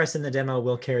progress in the demo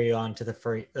will carry on to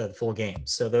the full game.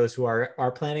 So those who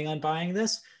are planning on buying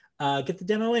this, get the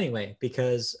demo anyway,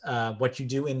 because what you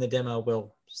do in the demo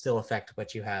will still affect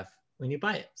what you have when you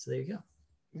buy it. So there you go.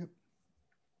 Yep.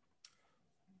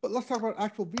 But let's talk about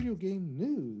actual video game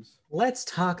news. Let's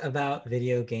talk about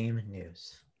video game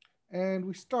news. And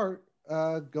we start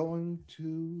going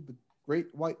to the Great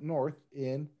White North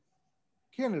in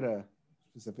Canada,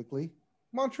 specifically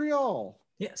Montreal.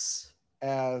 Yes.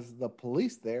 As the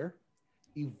police there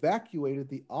evacuated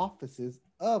the offices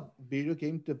of video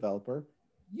game developer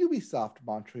Ubisoft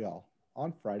Montreal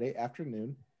on Friday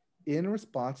afternoon in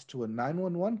response to a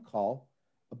 911 call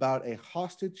about a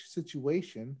hostage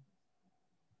situation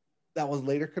that was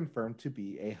later confirmed to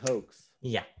be a hoax.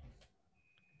 Yeah.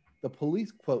 The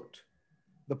police, quote,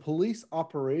 "The police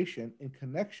operation in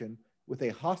connection with a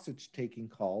hostage-taking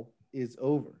call is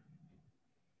over,"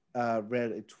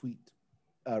 read a tweet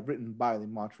written by the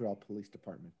Montreal Police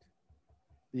Department.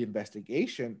 The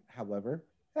investigation, however,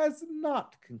 has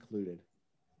not concluded.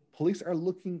 Police are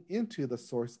looking into the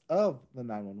source of the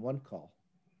 911 call.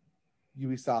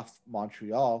 Ubisoft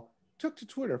Montreal took to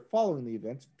Twitter following the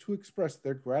event to express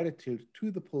their gratitude to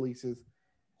the police's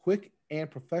quick and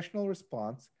professional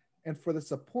response and for the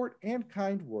support and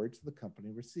kind words the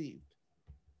company received.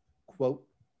 Quote,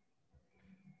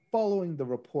 "Following the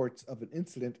reports of an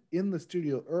incident in the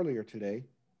studio earlier today,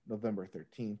 November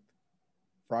 13th,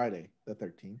 Friday the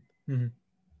 13th,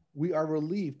 we are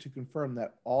relieved to confirm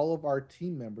that all of our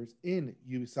team members in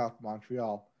Ubisoft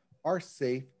Montreal are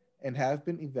safe and have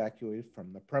been evacuated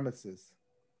from the premises.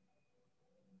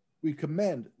 We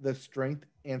commend the strength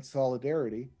and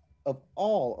solidarity of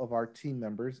all of our team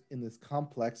members in this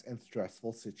complex and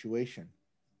stressful situation.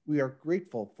 We are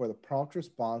grateful for the prompt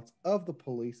response of the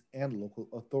police and local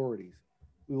authorities.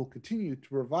 We will continue to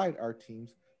provide our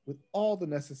teams with all the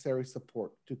necessary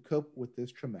support to cope with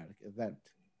this traumatic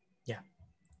event." Yeah.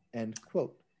 End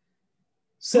quote.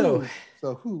 So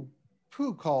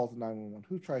who calls 911?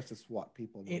 Who tries to SWAT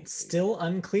people? It's still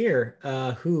unclear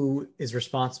who is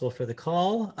responsible for the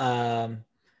call.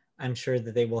 I'm sure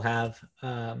that they will have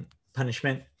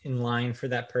punishment in line for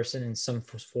that person in some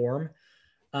form.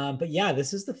 But yeah,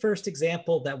 this is the first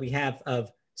example that we have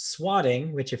of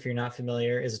swatting, which, if you're not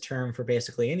familiar, is a term for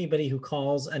basically anybody who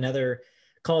calls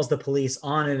the police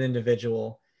on an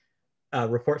individual,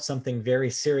 reports something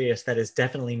very serious that is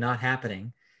definitely not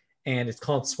happening. And it's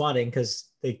called swatting because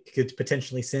they could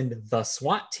potentially send the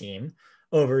SWAT team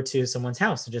over to someone's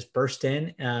house to just burst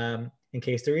in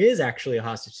case there is actually a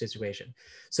hostage situation.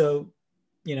 So,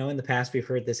 in the past, we've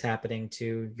heard this happening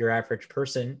to your average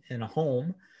person in a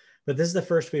home, but this is the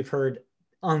first we've heard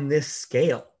on this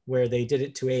scale where they did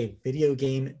it to a video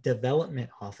game development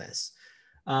office.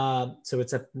 So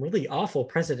it's a really awful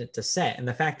precedent to set. And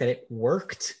the fact that it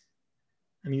worked,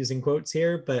 I'm using quotes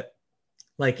here, but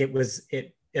like it was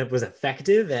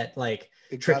effective at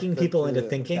tricking people into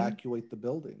thinking. Evacuate the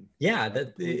building. Yeah.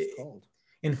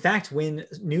 In fact, when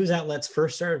news outlets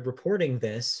first started reporting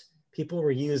this, people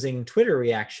were using Twitter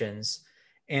reactions,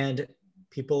 and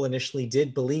people initially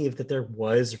did believe that there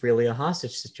was really a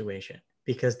hostage situation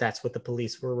because that's what the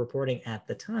police were reporting at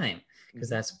the time, because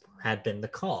that's had been the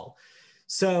call.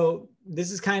 So this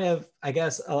is kind of, I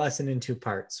guess, a lesson in two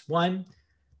parts. One,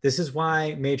 this is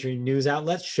why major news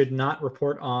outlets should not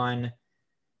report on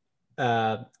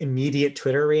immediate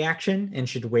Twitter reaction and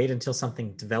should wait until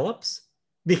something develops,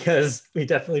 because we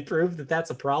definitely proved that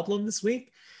that's a problem this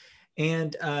week.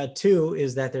 And two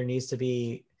is that there needs to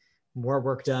be more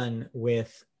work done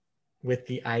with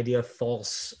the idea of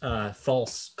false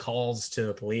calls to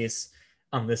the police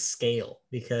on this scale,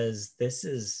 because this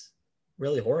is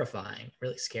really horrifying,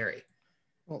 really scary.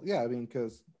 Well, yeah, I mean,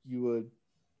 because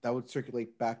that would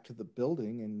circulate back to the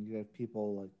building, and you have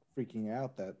people freaking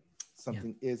out that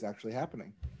something is actually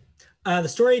happening. The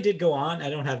story did go on. I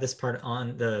don't have this part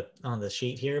on the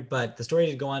sheet here, but the story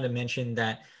did go on to mention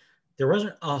that there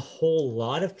wasn't a whole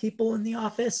lot of people in the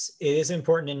office. It is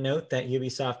important to note that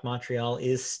Ubisoft Montreal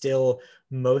is still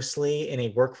mostly in a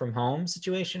work from home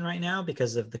situation right now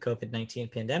because of the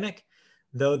COVID-19 pandemic,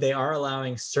 though they are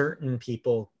allowing certain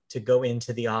people to go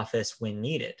into the office when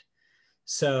needed.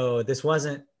 So this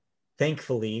wasn't,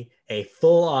 thankfully, a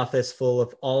full office full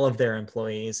of all of their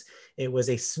employees. It was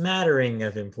a smattering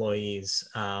of employees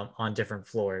on different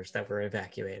floors that were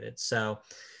evacuated. So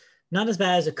not as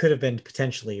bad as it could have been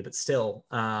potentially, but still,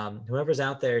 whoever's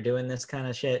out there doing this kind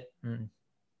of shit,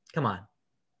 come on.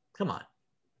 You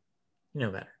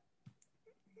know better.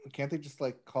 Can't they just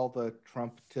call the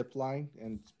Trump tip line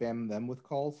and spam them with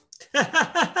calls?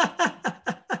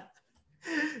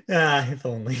 If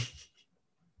only.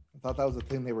 I thought that was the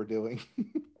thing they were doing.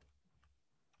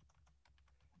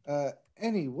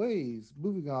 Anyways,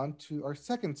 moving on to our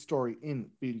second story in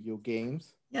video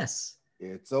games. Yes.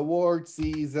 It's award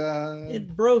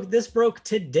season. This broke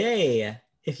today.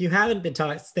 If you haven't been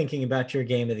thinking about your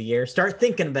game of the year, start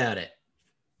thinking about it.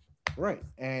 Right.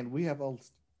 And we have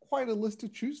quite a list to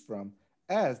choose from,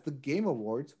 as the Game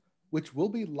Awards, which will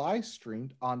be live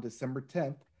streamed on December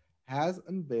 10th, has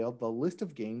unveiled the list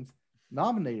of games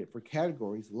nominated for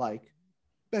categories like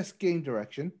Best Game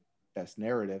Direction, Best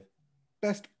Narrative,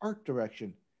 Best Art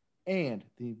Direction, and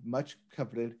the much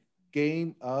coveted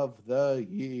Game of the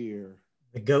Year.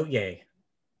 The GOAT Yay.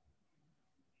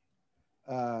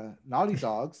 Naughty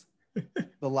Dog's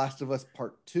The Last of Us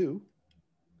Part 2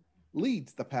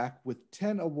 leads the pack with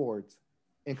 10 awards,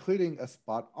 including a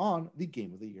spot on the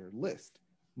Game of the Year list,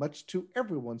 much to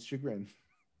everyone's chagrin.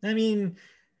 I mean,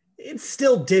 it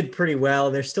still did pretty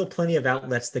well. There's still plenty of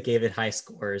outlets that gave it high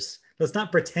scores. Let's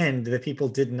not pretend that people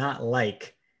did not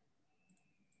like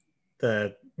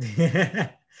The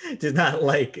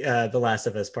Last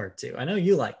of Us Part 2. I know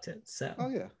you liked it. So oh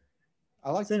yeah,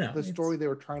 I like the story they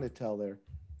were trying to tell there.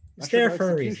 It's there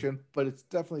for a reason, but it's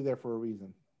definitely there for a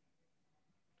reason.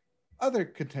 Other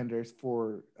contenders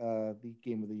for the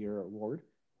Game of the Year award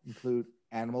include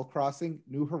Animal Crossing: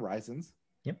 New Horizons,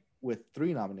 with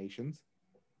 3 nominations,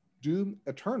 Doom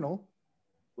Eternal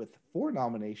with 4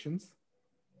 nominations,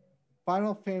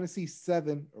 Final Fantasy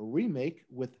VII Remake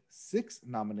with 6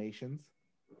 nominations,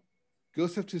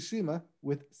 Ghost of Tsushima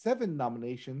with 7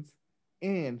 nominations,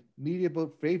 and media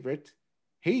boat favorite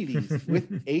Hades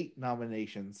with 8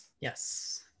 nominations.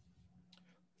 Yes.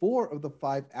 4 of the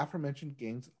 5 aforementioned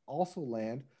games also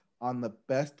land on the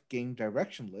Best Game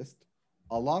Direction list,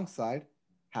 alongside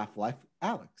Half-Life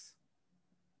Alyx.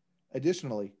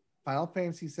 Additionally, Final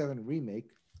Fantasy VII Remake,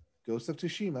 Ghost of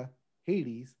Tsushima,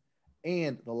 Hades,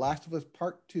 and The Last of Us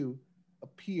Part 2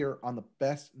 appear on the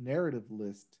Best Narrative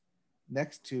list,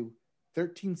 next to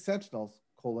 13 Sentinels,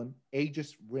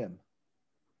 Aegis Rim.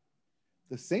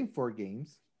 The same 4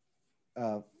 games,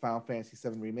 Final Fantasy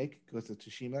VII Remake, Ghost of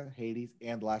Tsushima, Hades,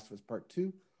 and The Last of Us Part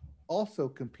 2, also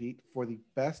compete for the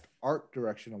Best Art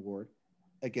Direction Award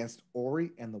against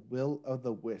Ori and the Will of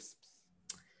the Wisps.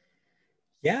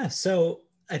 Yeah, so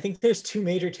I think there's 2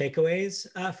 major takeaways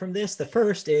from this. The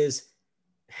first is,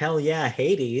 hell yeah,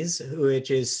 Hades, which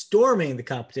is storming the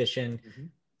competition. Mm-hmm.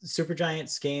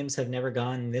 Supergiant's games have never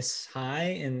gone this high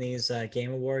in these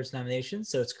Game Awards nominations,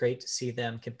 so it's great to see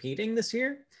them competing this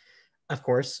year. Of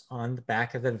course, on the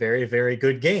back of a very, very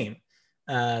good game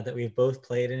that we've both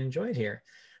played and enjoyed here.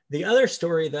 The other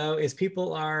story, though, is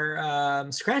people are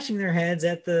scratching their heads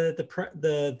at the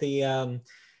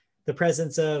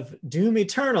presence of Doom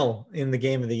Eternal in the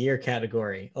Game of the Year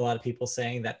category. A lot of people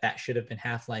saying that should have been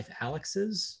Half-Life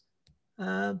Alyx's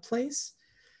place,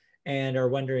 and are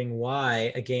wondering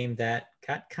why a game that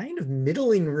got kind of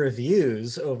middling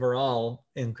reviews overall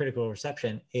in critical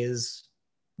reception is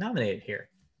nominated here.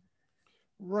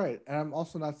 Right, and I'm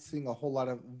also not seeing a whole lot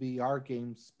of VR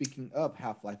games, speaking of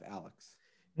Half-Life Alyx.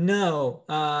 No,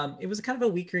 it was kind of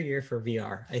a weaker year for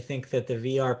VR. I think that the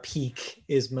VR peak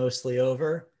is mostly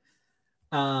over.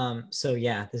 So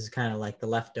yeah, this is kind of like the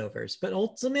leftovers. But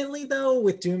ultimately, though,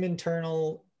 with Doom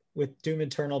Eternal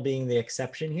being the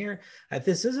exception here,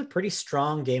 this is a pretty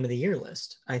strong Game of the Year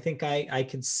list. I think I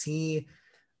could see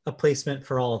a placement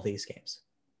for all of these games.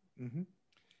 Mm-hmm.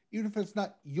 Even if it's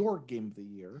not your Game of the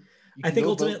Year, you can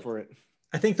vote for it.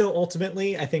 I think, though,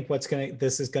 ultimately, I think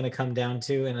this is gonna come down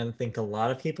to, and I think a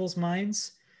lot of people's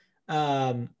minds,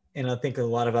 and I think a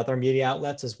lot of other media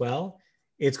outlets as well,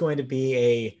 it's going to be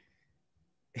a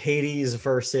Hades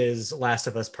versus Last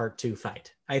of Us Part 2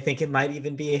 fight. I think it might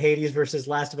even be a Hades versus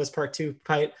Last of Us Part 2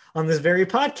 fight on this very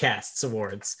podcast's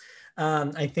awards.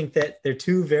 I think that they're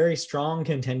 2 very strong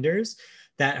contenders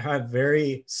that have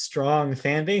very strong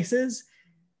fan bases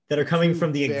that are coming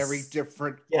from the very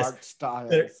different art styles.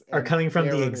 That are coming from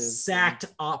the exact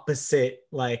opposite,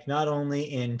 like not only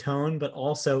in tone, but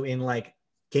also in like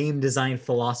game design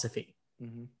philosophy.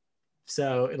 Mm-hmm.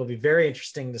 So it'll be very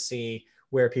interesting to see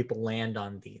where people land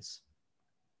on these.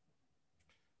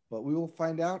 But we will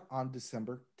find out on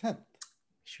December 10th.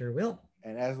 Sure will.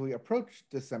 And as we approach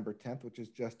December 10th, which is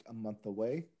just a month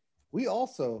away, we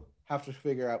also have to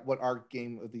figure out what our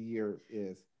Game of the Year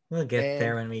is. We'll get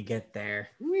there when we get there.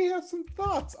 We have some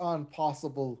thoughts on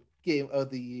possible Game of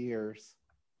the Years.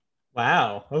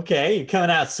 Wow. Okay. You're coming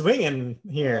out swinging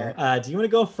here. Do you want to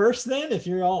go first then, if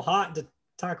you're all hot to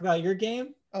talk about your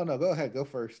game? Oh, no. Go ahead. Go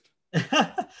first.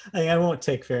 I think I won't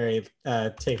take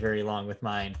very long with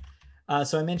mine.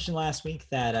 So I mentioned last week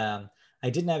that I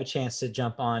didn't have a chance to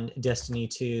jump on Destiny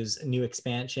 2's new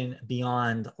expansion,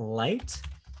 Beyond Light.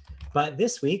 But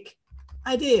this week,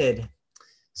 I did.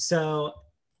 So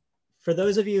for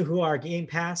those of you who are Game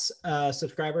Pass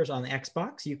subscribers on the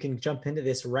Xbox, you can jump into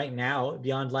this right now.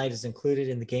 Beyond Light is included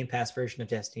in the Game Pass version of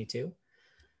Destiny 2.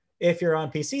 If you're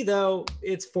on PC, though,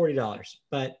 it's $40.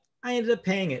 But I ended up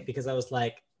paying it because I was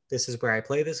like, this is where I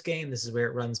play this game. This is where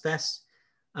it runs best.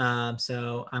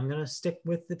 So I'm going to stick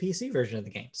with the PC version of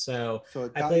the game. So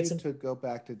it I got played you to go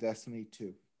back to Destiny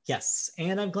 2. Yes,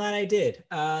 and I'm glad I did.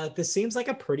 This seems like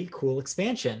a pretty cool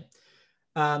expansion.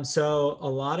 So a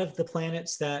lot of the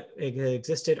planets that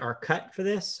existed are cut for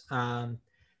this.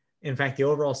 In fact, the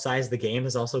overall size of the game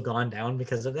has also gone down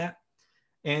because of that.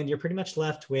 And you're pretty much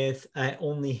left with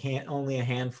only a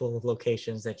handful of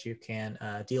locations that you can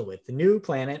deal with. The new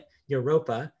planet,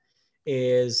 Europa,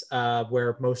 is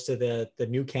where most of the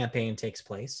new campaign takes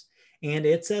place. And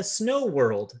it's a snow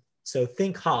world. So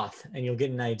think Hoth, and you'll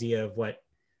get an idea of what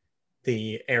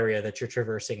the area that you're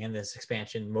traversing in this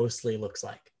expansion mostly looks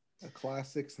like. A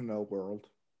classic snow world.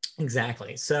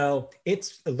 Exactly. So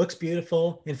it looks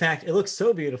beautiful. In fact, it looks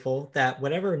so beautiful that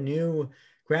whatever new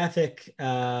graphic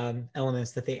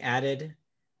elements that they added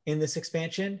in this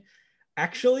expansion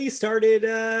actually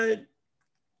started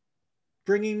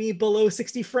bringing me below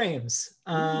 60 frames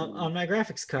on my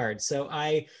graphics card. So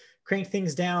I cranked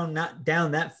things down, not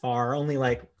down that far, only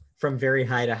like from very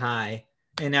high to high,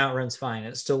 and now it runs fine.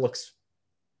 It still looks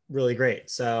really great.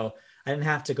 So I didn't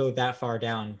have to go that far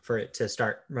down for it to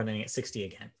start running at 60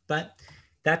 again. But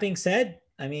that being said,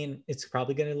 I mean, it's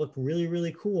probably going to look really,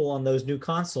 really cool on those new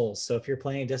consoles. So if you're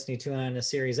playing Destiny 2 on a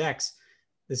Series X,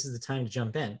 this is the time to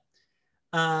jump in.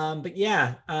 But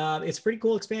yeah, it's a pretty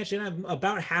cool expansion. I'm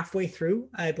about halfway through,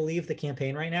 I believe, the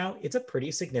campaign right now. It's a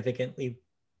pretty significantly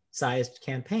sized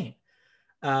campaign.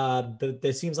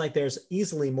 It seems like there's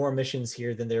easily more missions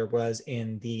here than there was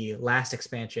in the last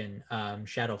expansion,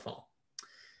 Shadowfall.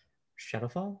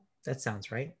 Shadowfall? That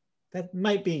sounds right. That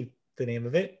might be the name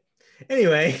of it.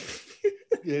 Anyway.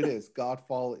 It is.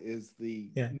 Godfall is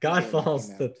the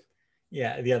Godfall's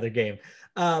the other game.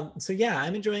 So yeah,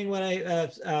 I'm enjoying what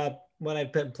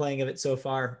I've been playing of it so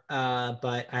far,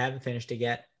 but I haven't finished it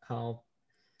yet.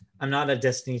 I'm not a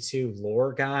Destiny 2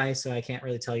 lore guy, so I can't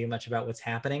really tell you much about what's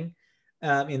happening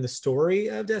in the story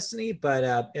of Destiny,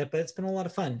 but it's been a lot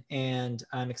of fun, and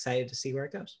I'm excited to see where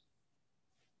it goes.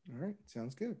 All right,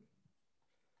 sounds good.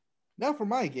 Now for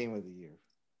my game of the year.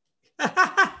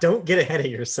 Don't get ahead of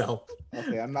yourself.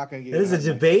 Okay, I'm not going to get. It is a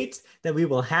debate that we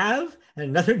will have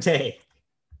another day.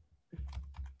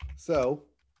 So,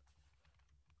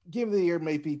 game of the year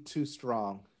may be too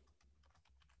strong.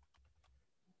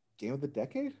 Game of the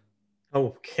decade?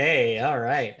 Okay, all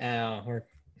right. No,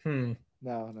 that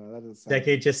doesn't sound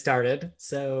decade good. Just started.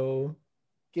 So,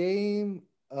 game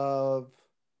of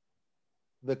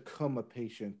the coma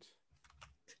patient.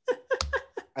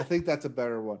 I think that's a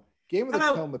better one. Game of the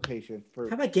coma patient. How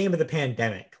about game of the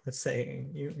pandemic? Let's say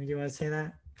you want to say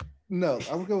that? No,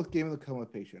 I would go with game of the coma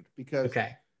patient because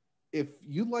if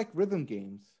you like rhythm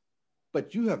games,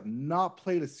 but you have not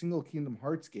played a single Kingdom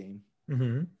Hearts game,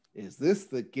 is this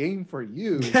the game for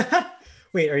you?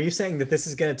 Wait, are you saying that this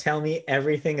is going to tell me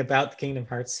everything about the Kingdom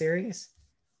Hearts series?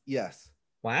 Yes.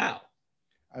 Wow.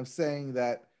 I'm saying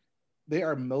that they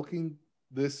are milking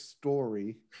this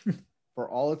story for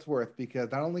all it's worth,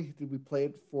 because not only did we play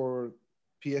it for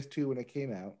PS2 when it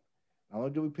came out, not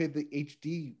only did we play the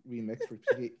HD remix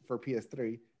for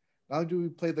PS3, not only do we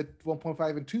play the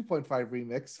 1.5 and 2.5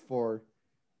 remix for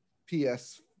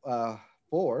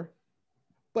PS4,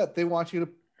 but they want you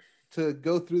to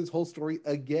go through this whole story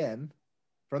again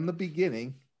from the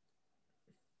beginning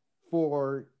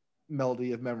for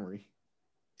Melody of Memory.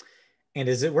 And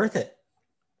is it worth it?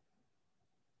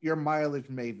 Your mileage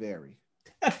may vary.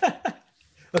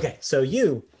 Okay, so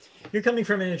you're coming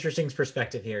from an interesting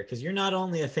perspective here, because you're not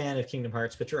only a fan of Kingdom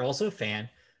Hearts, but you're also a fan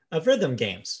of rhythm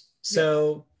games.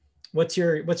 So what's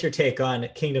your take on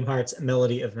Kingdom Hearts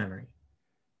Melody of Memory?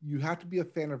 You have to be a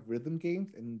fan of rhythm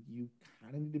games, and you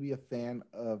kind of need to be a fan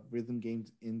of rhythm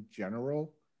games in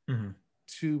general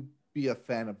to be a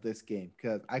fan of this game,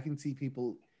 because I can see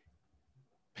people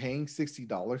paying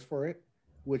 $60 for it,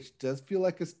 which does feel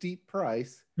like a steep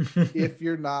price if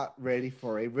you're not ready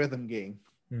for a rhythm game.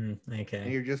 Okay.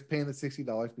 And you're just paying the $60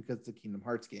 because it's a Kingdom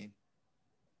Hearts game.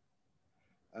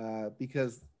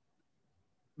 Because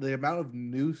the amount of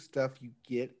new stuff you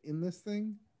get in this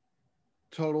thing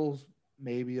totals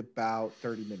maybe about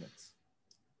 30 minutes.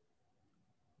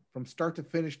 From start to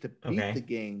finish to beat the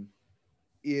game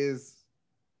is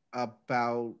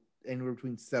about anywhere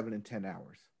between 7 and 10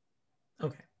 hours.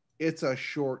 Okay. It's a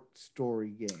short story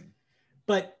game.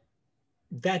 But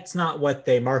that's not what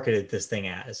they marketed this thing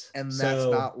as. And that's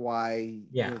So not why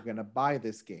yeah, you're gonna buy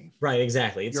this game. right,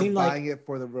 exactly. It You're seemed buying like it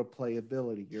for the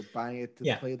replayability. You're buying it to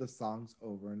yeah. play the songs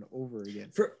over and over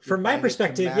again. You're From my buying it to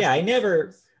perspective, yeah, master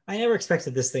the songs. I never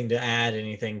expected this thing to add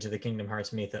anything to the Kingdom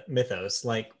Hearts mythos.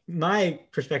 Like my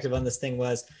perspective on this thing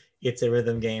was it's a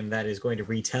rhythm game that is going to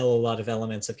retell a lot of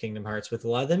elements of Kingdom Hearts with a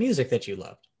lot of the music that you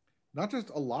loved. Not just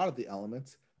a lot of the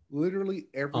elements, literally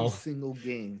every Oh, single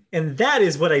game. and that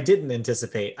is what I didn't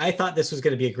anticipate. I thought this was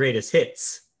going to be a greatest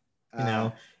hits, you Uh,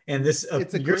 know, and this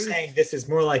it's a you're greatest. saying this is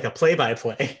more like a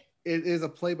play-by-play. It is a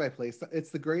play-by-play.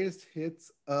 It's the greatest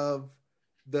hits of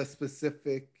the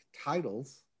specific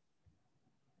titles,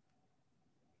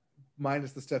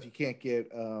 minus the stuff you can't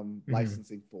get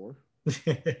licensing for.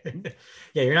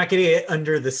 Yeah, you're not getting it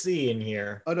Under the Sea in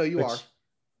here. Oh no, you are.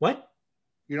 What?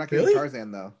 You're not getting Really?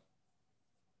 Tarzan though,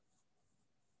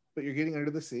 but you're getting Under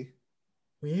the Sea.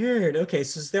 Weird. Okay,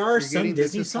 so there are You're some getting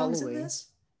Disney This Is songs in Halloween. this?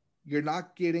 You're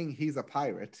not getting He's a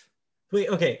Pirate. Wait,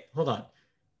 okay, hold on.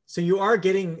 So you are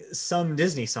getting some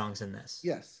Disney songs in this?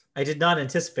 Yes. I did not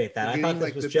anticipate that. You're I getting thought this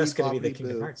like was the just Beep going to be the Boppity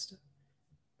Kingdom Boo. Hearts stuff.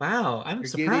 Wow, I'm You're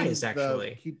surprised getting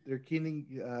actually. They're getting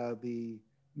the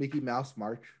Mickey Mouse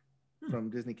March from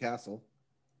Disney Castle.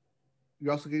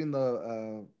 You're also getting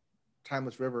the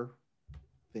Timeless River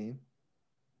theme.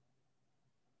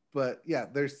 But yeah,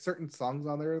 there's certain songs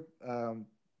on there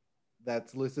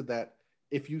that's listed that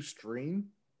if you stream,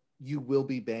 you will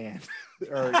be banned,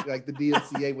 or like the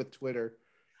DMCA with Twitter.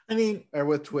 I mean, or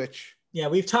with Twitch. Yeah,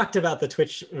 we've talked about the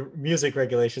Twitch music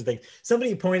regulations thing.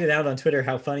 Somebody pointed out on Twitter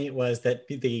how funny it was that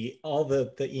all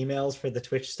the emails for the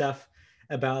Twitch stuff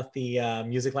about the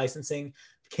music licensing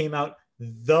came out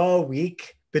the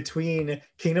week between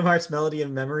Kingdom Hearts Melody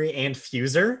of Memory and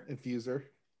Fuser.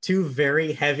 Two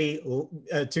very heavy,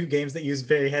 two games that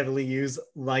very heavily use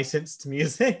licensed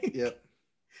music. Yep.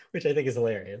 Which I think is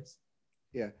hilarious.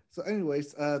 Yeah. So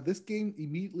anyways, this game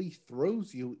immediately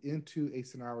throws you into a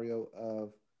scenario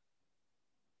of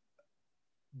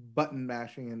button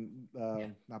mashing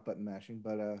and not button mashing,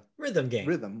 but rhythm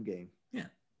game. Yeah.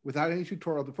 Without any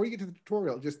tutorial. Before you get to the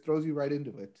tutorial, it just throws you right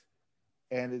into it.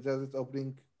 And it does its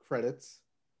opening credits,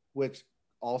 which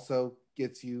also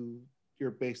gets you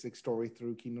your basic story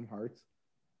through Kingdom Hearts.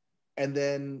 And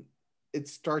then it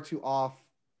starts you off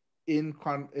in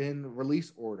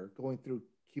release order, going through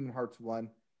Kingdom Hearts 1,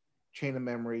 Chain of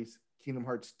Memories, Kingdom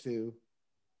Hearts 2,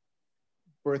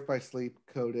 Birth by Sleep,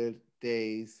 Coded,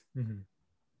 Days,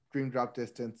 Dream Drop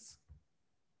Distance,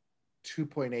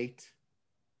 2.8,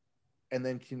 and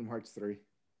then Kingdom Hearts 3.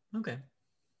 Okay.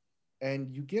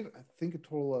 And you get, I think, a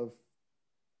total of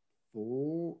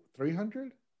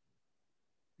 300?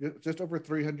 Just over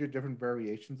 300 different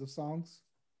variations of songs.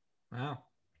 Wow.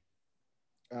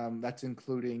 That's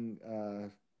including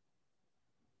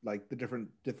like the different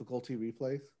difficulty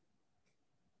replays.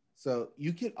 So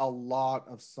you get a lot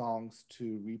of songs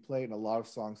to replay and a lot of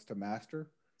songs to master.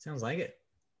 Sounds like it.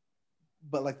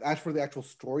 But like as for the actual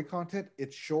story content,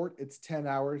 it's short. It's 10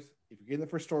 hours. If you're getting it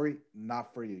for story,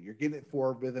 not for you. You're getting it for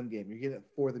a rhythm game. You're getting it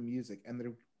for the music. And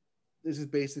this is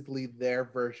basically their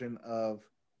version of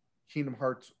Kingdom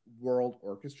Hearts World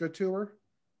Orchestra Tour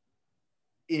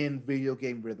in video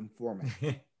game rhythm format.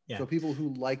 Yeah. So people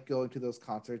who like going to those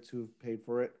concerts, who have paid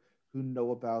for it, who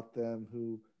know about them,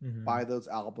 who buy those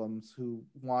albums, who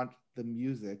want the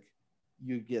music,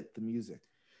 you get the music.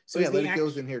 So yeah, Let It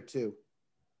Go's in here too.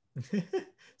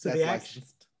 So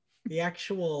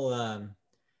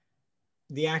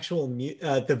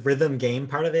the rhythm game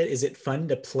part of it, is it fun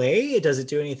to play? Does it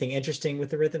do anything interesting with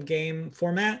the rhythm game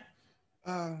format?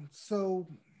 So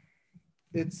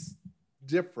it's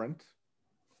different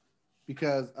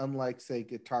because unlike say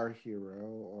Guitar Hero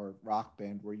or Rock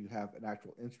Band, where you have an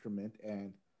actual instrument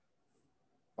and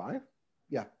 5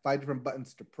 different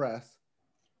buttons to press,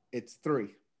 it's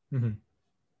 3.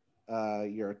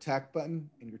 Your attack button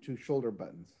and your 2 shoulder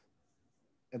buttons.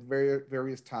 At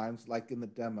various times, like in the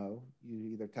demo,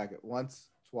 you either attack it once,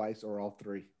 twice, or all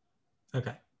 3.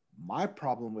 Okay. My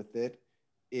problem with it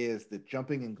is the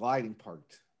jumping and gliding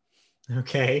part.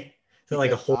 Okay. So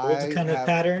like a hold kind of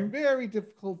pattern? Very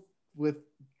difficult with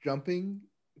jumping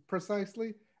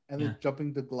precisely, and then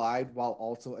jumping to glide while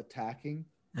also attacking.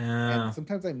 And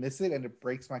sometimes I miss it and it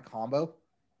breaks my combo.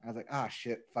 I was like,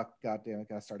 shit, fuck, goddamn, I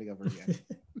gotta start over again.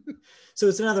 So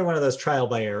it's another one of those trial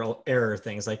by error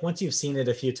things. Like once you've seen it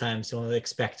a few times, you'll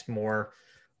expect more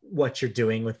what you're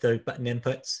doing with the button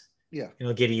inputs. Yeah.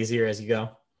 It'll get easier as you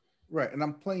go. Right. And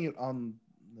I'm playing it on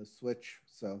the Switch.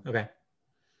 So okay.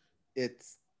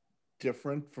 It's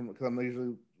different from, because I'm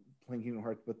usually playing Kingdom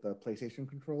Hearts with the PlayStation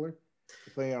controller.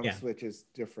 Playing on the Yeah. Switch is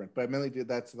different, but I mainly do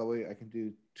that's the way I can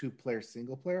do 2-player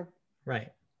single player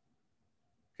Right.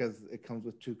 because it comes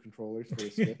with 2 controllers for the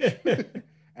Switch. And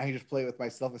I can just play with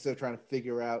myself instead of trying to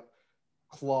figure out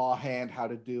claw hand how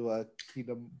to do a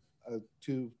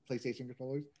 2 PlayStation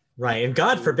controllers. Right. And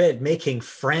God forbid making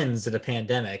friends in a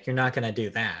pandemic. You're not going to do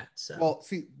that. So, well,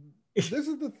 see, this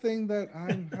is the thing that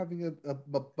I'm having a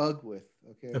bug with.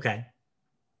 Okay.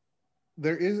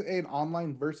 There is an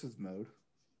online versus mode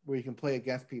where you can play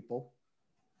against people,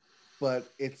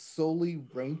 but it's solely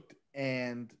ranked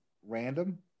and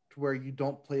random to where you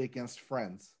don't play against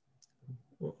friends.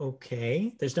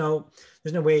 Okay. There's no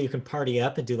way you can party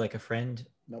up and do like a friend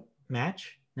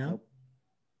match. No. Nope.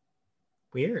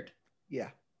 Weird. Yeah.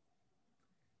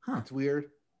 Huh. It's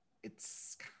weird.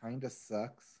 It's kind of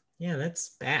sucks. Yeah,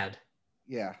 that's bad.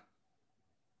 Yeah.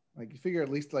 Like you figure at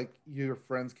least like your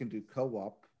friends can do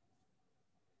co-op.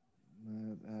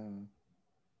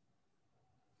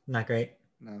 Not great.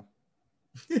 No.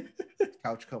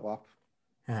 Couch co-op.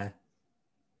 Uh-huh.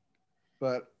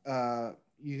 But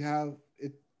you have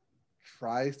it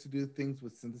tries to do things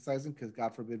with synthesizing because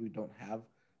God forbid we don't have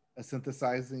a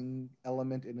synthesizing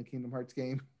element in a Kingdom Hearts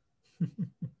game.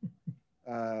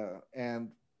 And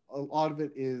a lot of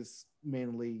it is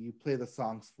mainly you play the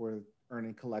songs for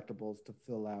earning collectibles to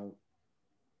fill out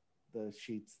the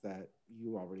sheets that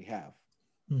you already have.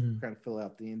 Mm-hmm. Trying to fill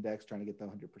out the index, trying to get the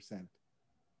 100%.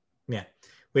 Yeah,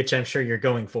 which I'm sure you're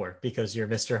going for because you're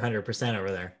Mr. 100%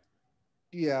 over there.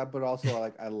 Yeah, but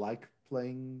also I like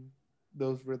playing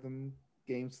those rhythm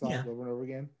game songs over and over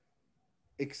again.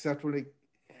 Except when it.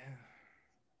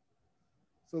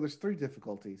 So there's 3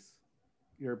 difficulties.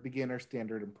 You're beginner,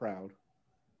 standard, and proud.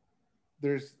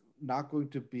 There's not going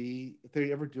to be, if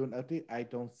they ever do an update, I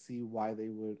don't see why they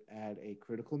would add a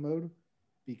critical mode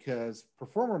because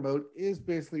performer mode is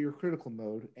basically your critical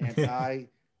mode, and I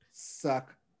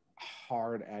suck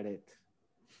hard at it.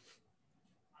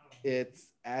 It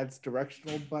adds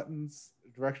directional buttons,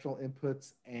 directional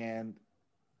inputs, and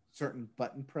certain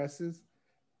button presses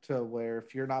to where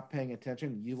if you're not paying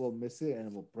attention, you will miss it and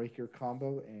it will break your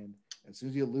combo. And as soon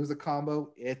as you lose a combo,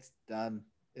 it's done.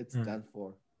 It's done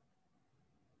for.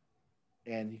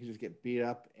 And you can just get beat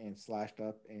up and slashed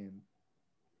up. And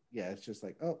yeah, it's just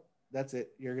like, oh, that's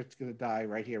it. You're just going to die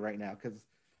right here, right now. Because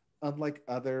unlike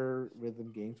other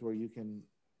rhythm games where you can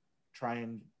try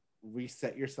and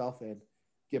reset yourself and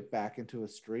get back into a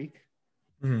streak,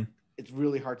 it's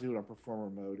really hard to do it on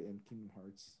performer mode in Kingdom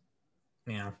Hearts.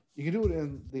 Yeah. You can do it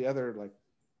in the other like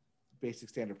basic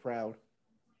standard proud,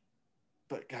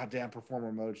 but goddamn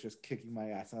performer mode is just kicking my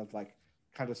ass. And I've like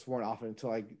kind of sworn off it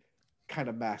until I kind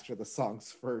of master the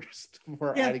songs first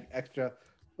before adding extra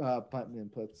button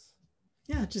inputs.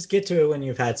 Yeah, just get to it when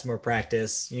you've had some more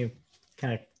practice. You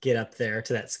kind of get up there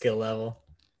to that skill level.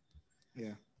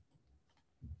 Yeah.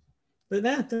 But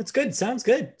that's good. Sounds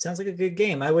good. Sounds like a good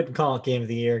game. I wouldn't call it game of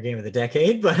the year, game of the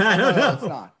decade, but I don't know. It's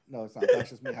not. No, it's not. That's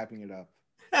just me hyping it up.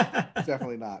 It's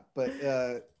definitely not. But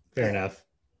fair enough.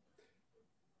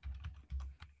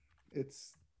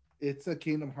 It's a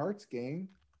Kingdom Hearts game.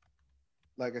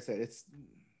 Like I said, it's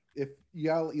if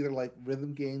y'all either like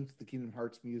rhythm games, the Kingdom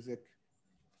Hearts music,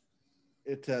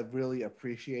 to really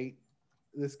appreciate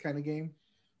this kind of game.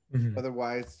 Mm-hmm.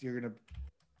 Otherwise, you're gonna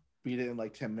beat it in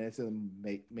like 10 minutes and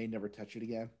may never touch it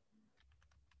again,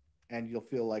 and you'll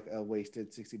feel like a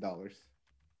wasted $60.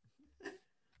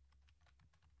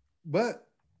 But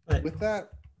with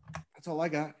that, that's all I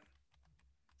got.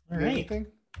 All right. Anything?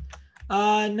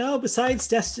 No, besides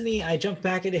Destiny, I jumped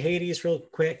back into Hades real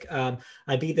quick. I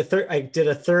beat I did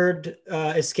a third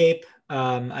escape.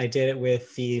 I did it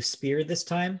with the spear this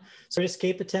time. So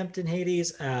escape attempt in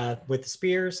Hades with the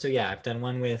spear. So yeah, I've done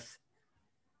one with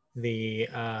the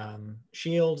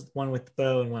shield, one with the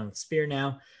bow, and one with the spear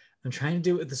now. I'm trying to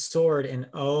do it with the sword, and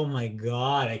oh my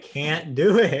god, I can't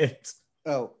do it.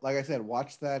 Oh, like I said,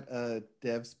 watch that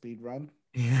dev speed run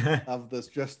of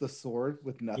just the sword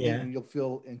with nothing, and you'll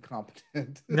feel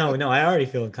incompetent. no, I already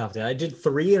feel incompetent. I did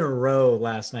 3 in a row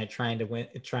last night trying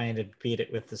to beat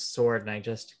it with the sword, and I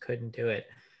just couldn't do it.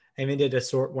 I even did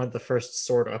one of the first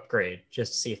sword upgrade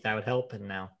just to see if that would help, and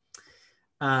no.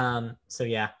 So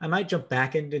yeah, I might jump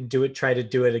back in and try to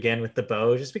do it again with the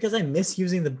bow, just because I miss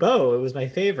using the bow. It was my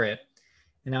favorite,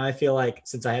 and now I feel like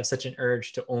since I have such an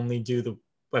urge to only do the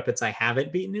weapons I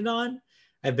haven't beaten it on,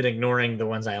 I've been ignoring the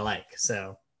ones I like.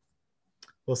 So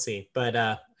we'll see. But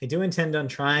I do intend on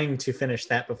trying to finish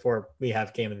that before we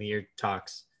have Game of the Year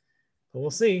talks. But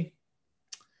we'll see.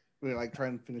 We're like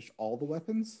trying to finish all the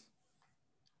weapons?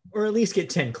 Or at least get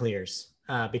 10 clears,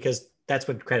 because that's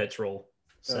when credits roll.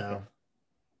 So okay.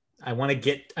 I want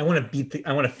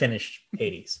to finish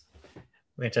Hades.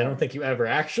 which I don't think you ever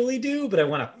actually do, but I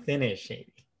want to finish Hades.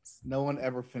 No one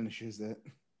ever finishes it.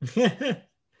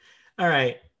 All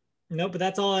right. No, but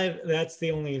that's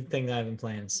the only thing that I've been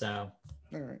playing. So.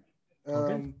 All right.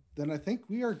 Okay. Then I think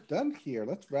we are done here.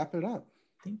 Let's wrap it up.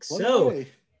 I think so.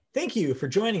 Thank you for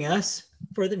joining us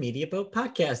for the Media Boat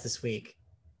podcast this week.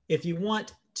 If you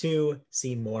want to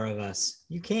see more of us,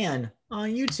 you can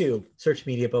on YouTube. Search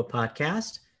Media Boat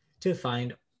Podcast to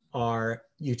find our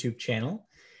YouTube channel.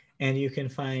 And you can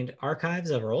find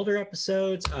archives of our older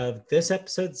episodes, of this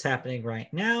episode that's happening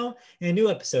right now, and new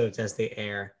episodes as they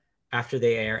air, after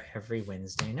they air every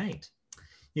Wednesday night.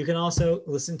 You can also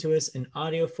listen to us in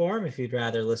audio form if you'd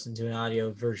rather listen to an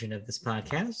audio version of this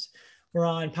podcast. We're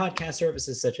on podcast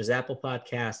services such as Apple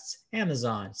Podcasts,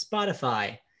 Amazon,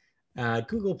 Spotify,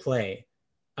 Google Play,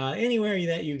 anywhere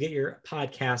that you get your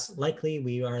podcasts. Likely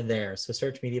we are there. So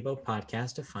search Media Boat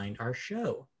Podcast to find our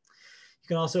show. You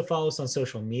can also follow us on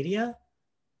social media.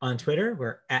 On Twitter,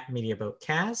 we're at Media Boat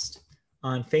Cast.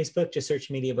 On Facebook, just search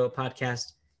Media Boat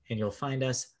Podcast and you'll find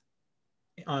us.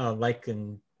 Like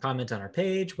and comment on our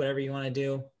page, whatever you want to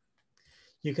do.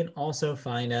 You can also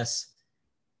find us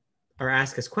or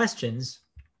ask us questions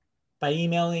by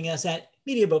emailing us at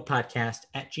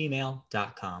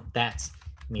mediaboatpodcast@gmail.com. That's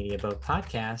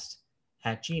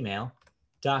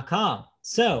mediaboatpodcast@gmail.com.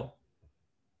 So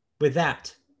with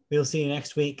that, we'll see you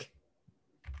next week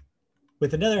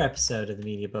with another episode of the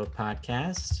Media Boat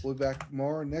Podcast. We'll be back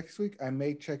more next week. I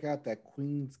may check out that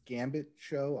Queen's Gambit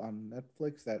show on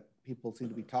Netflix that people seem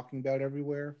to be talking about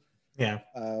everywhere. Yeah.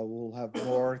 We'll have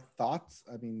more thoughts.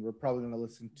 I mean, we're probably going to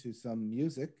listen to some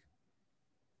music.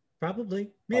 Probably.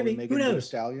 Maybe. Who knows?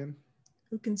 Stallion.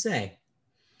 Who can say?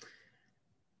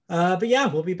 But yeah,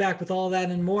 we'll be back with all that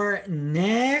and more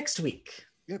next week.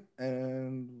 Yep.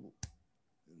 And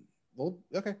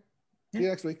okay. Yeah. See you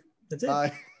next week. That's it.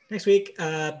 Bye. Next week.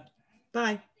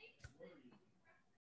 Bye.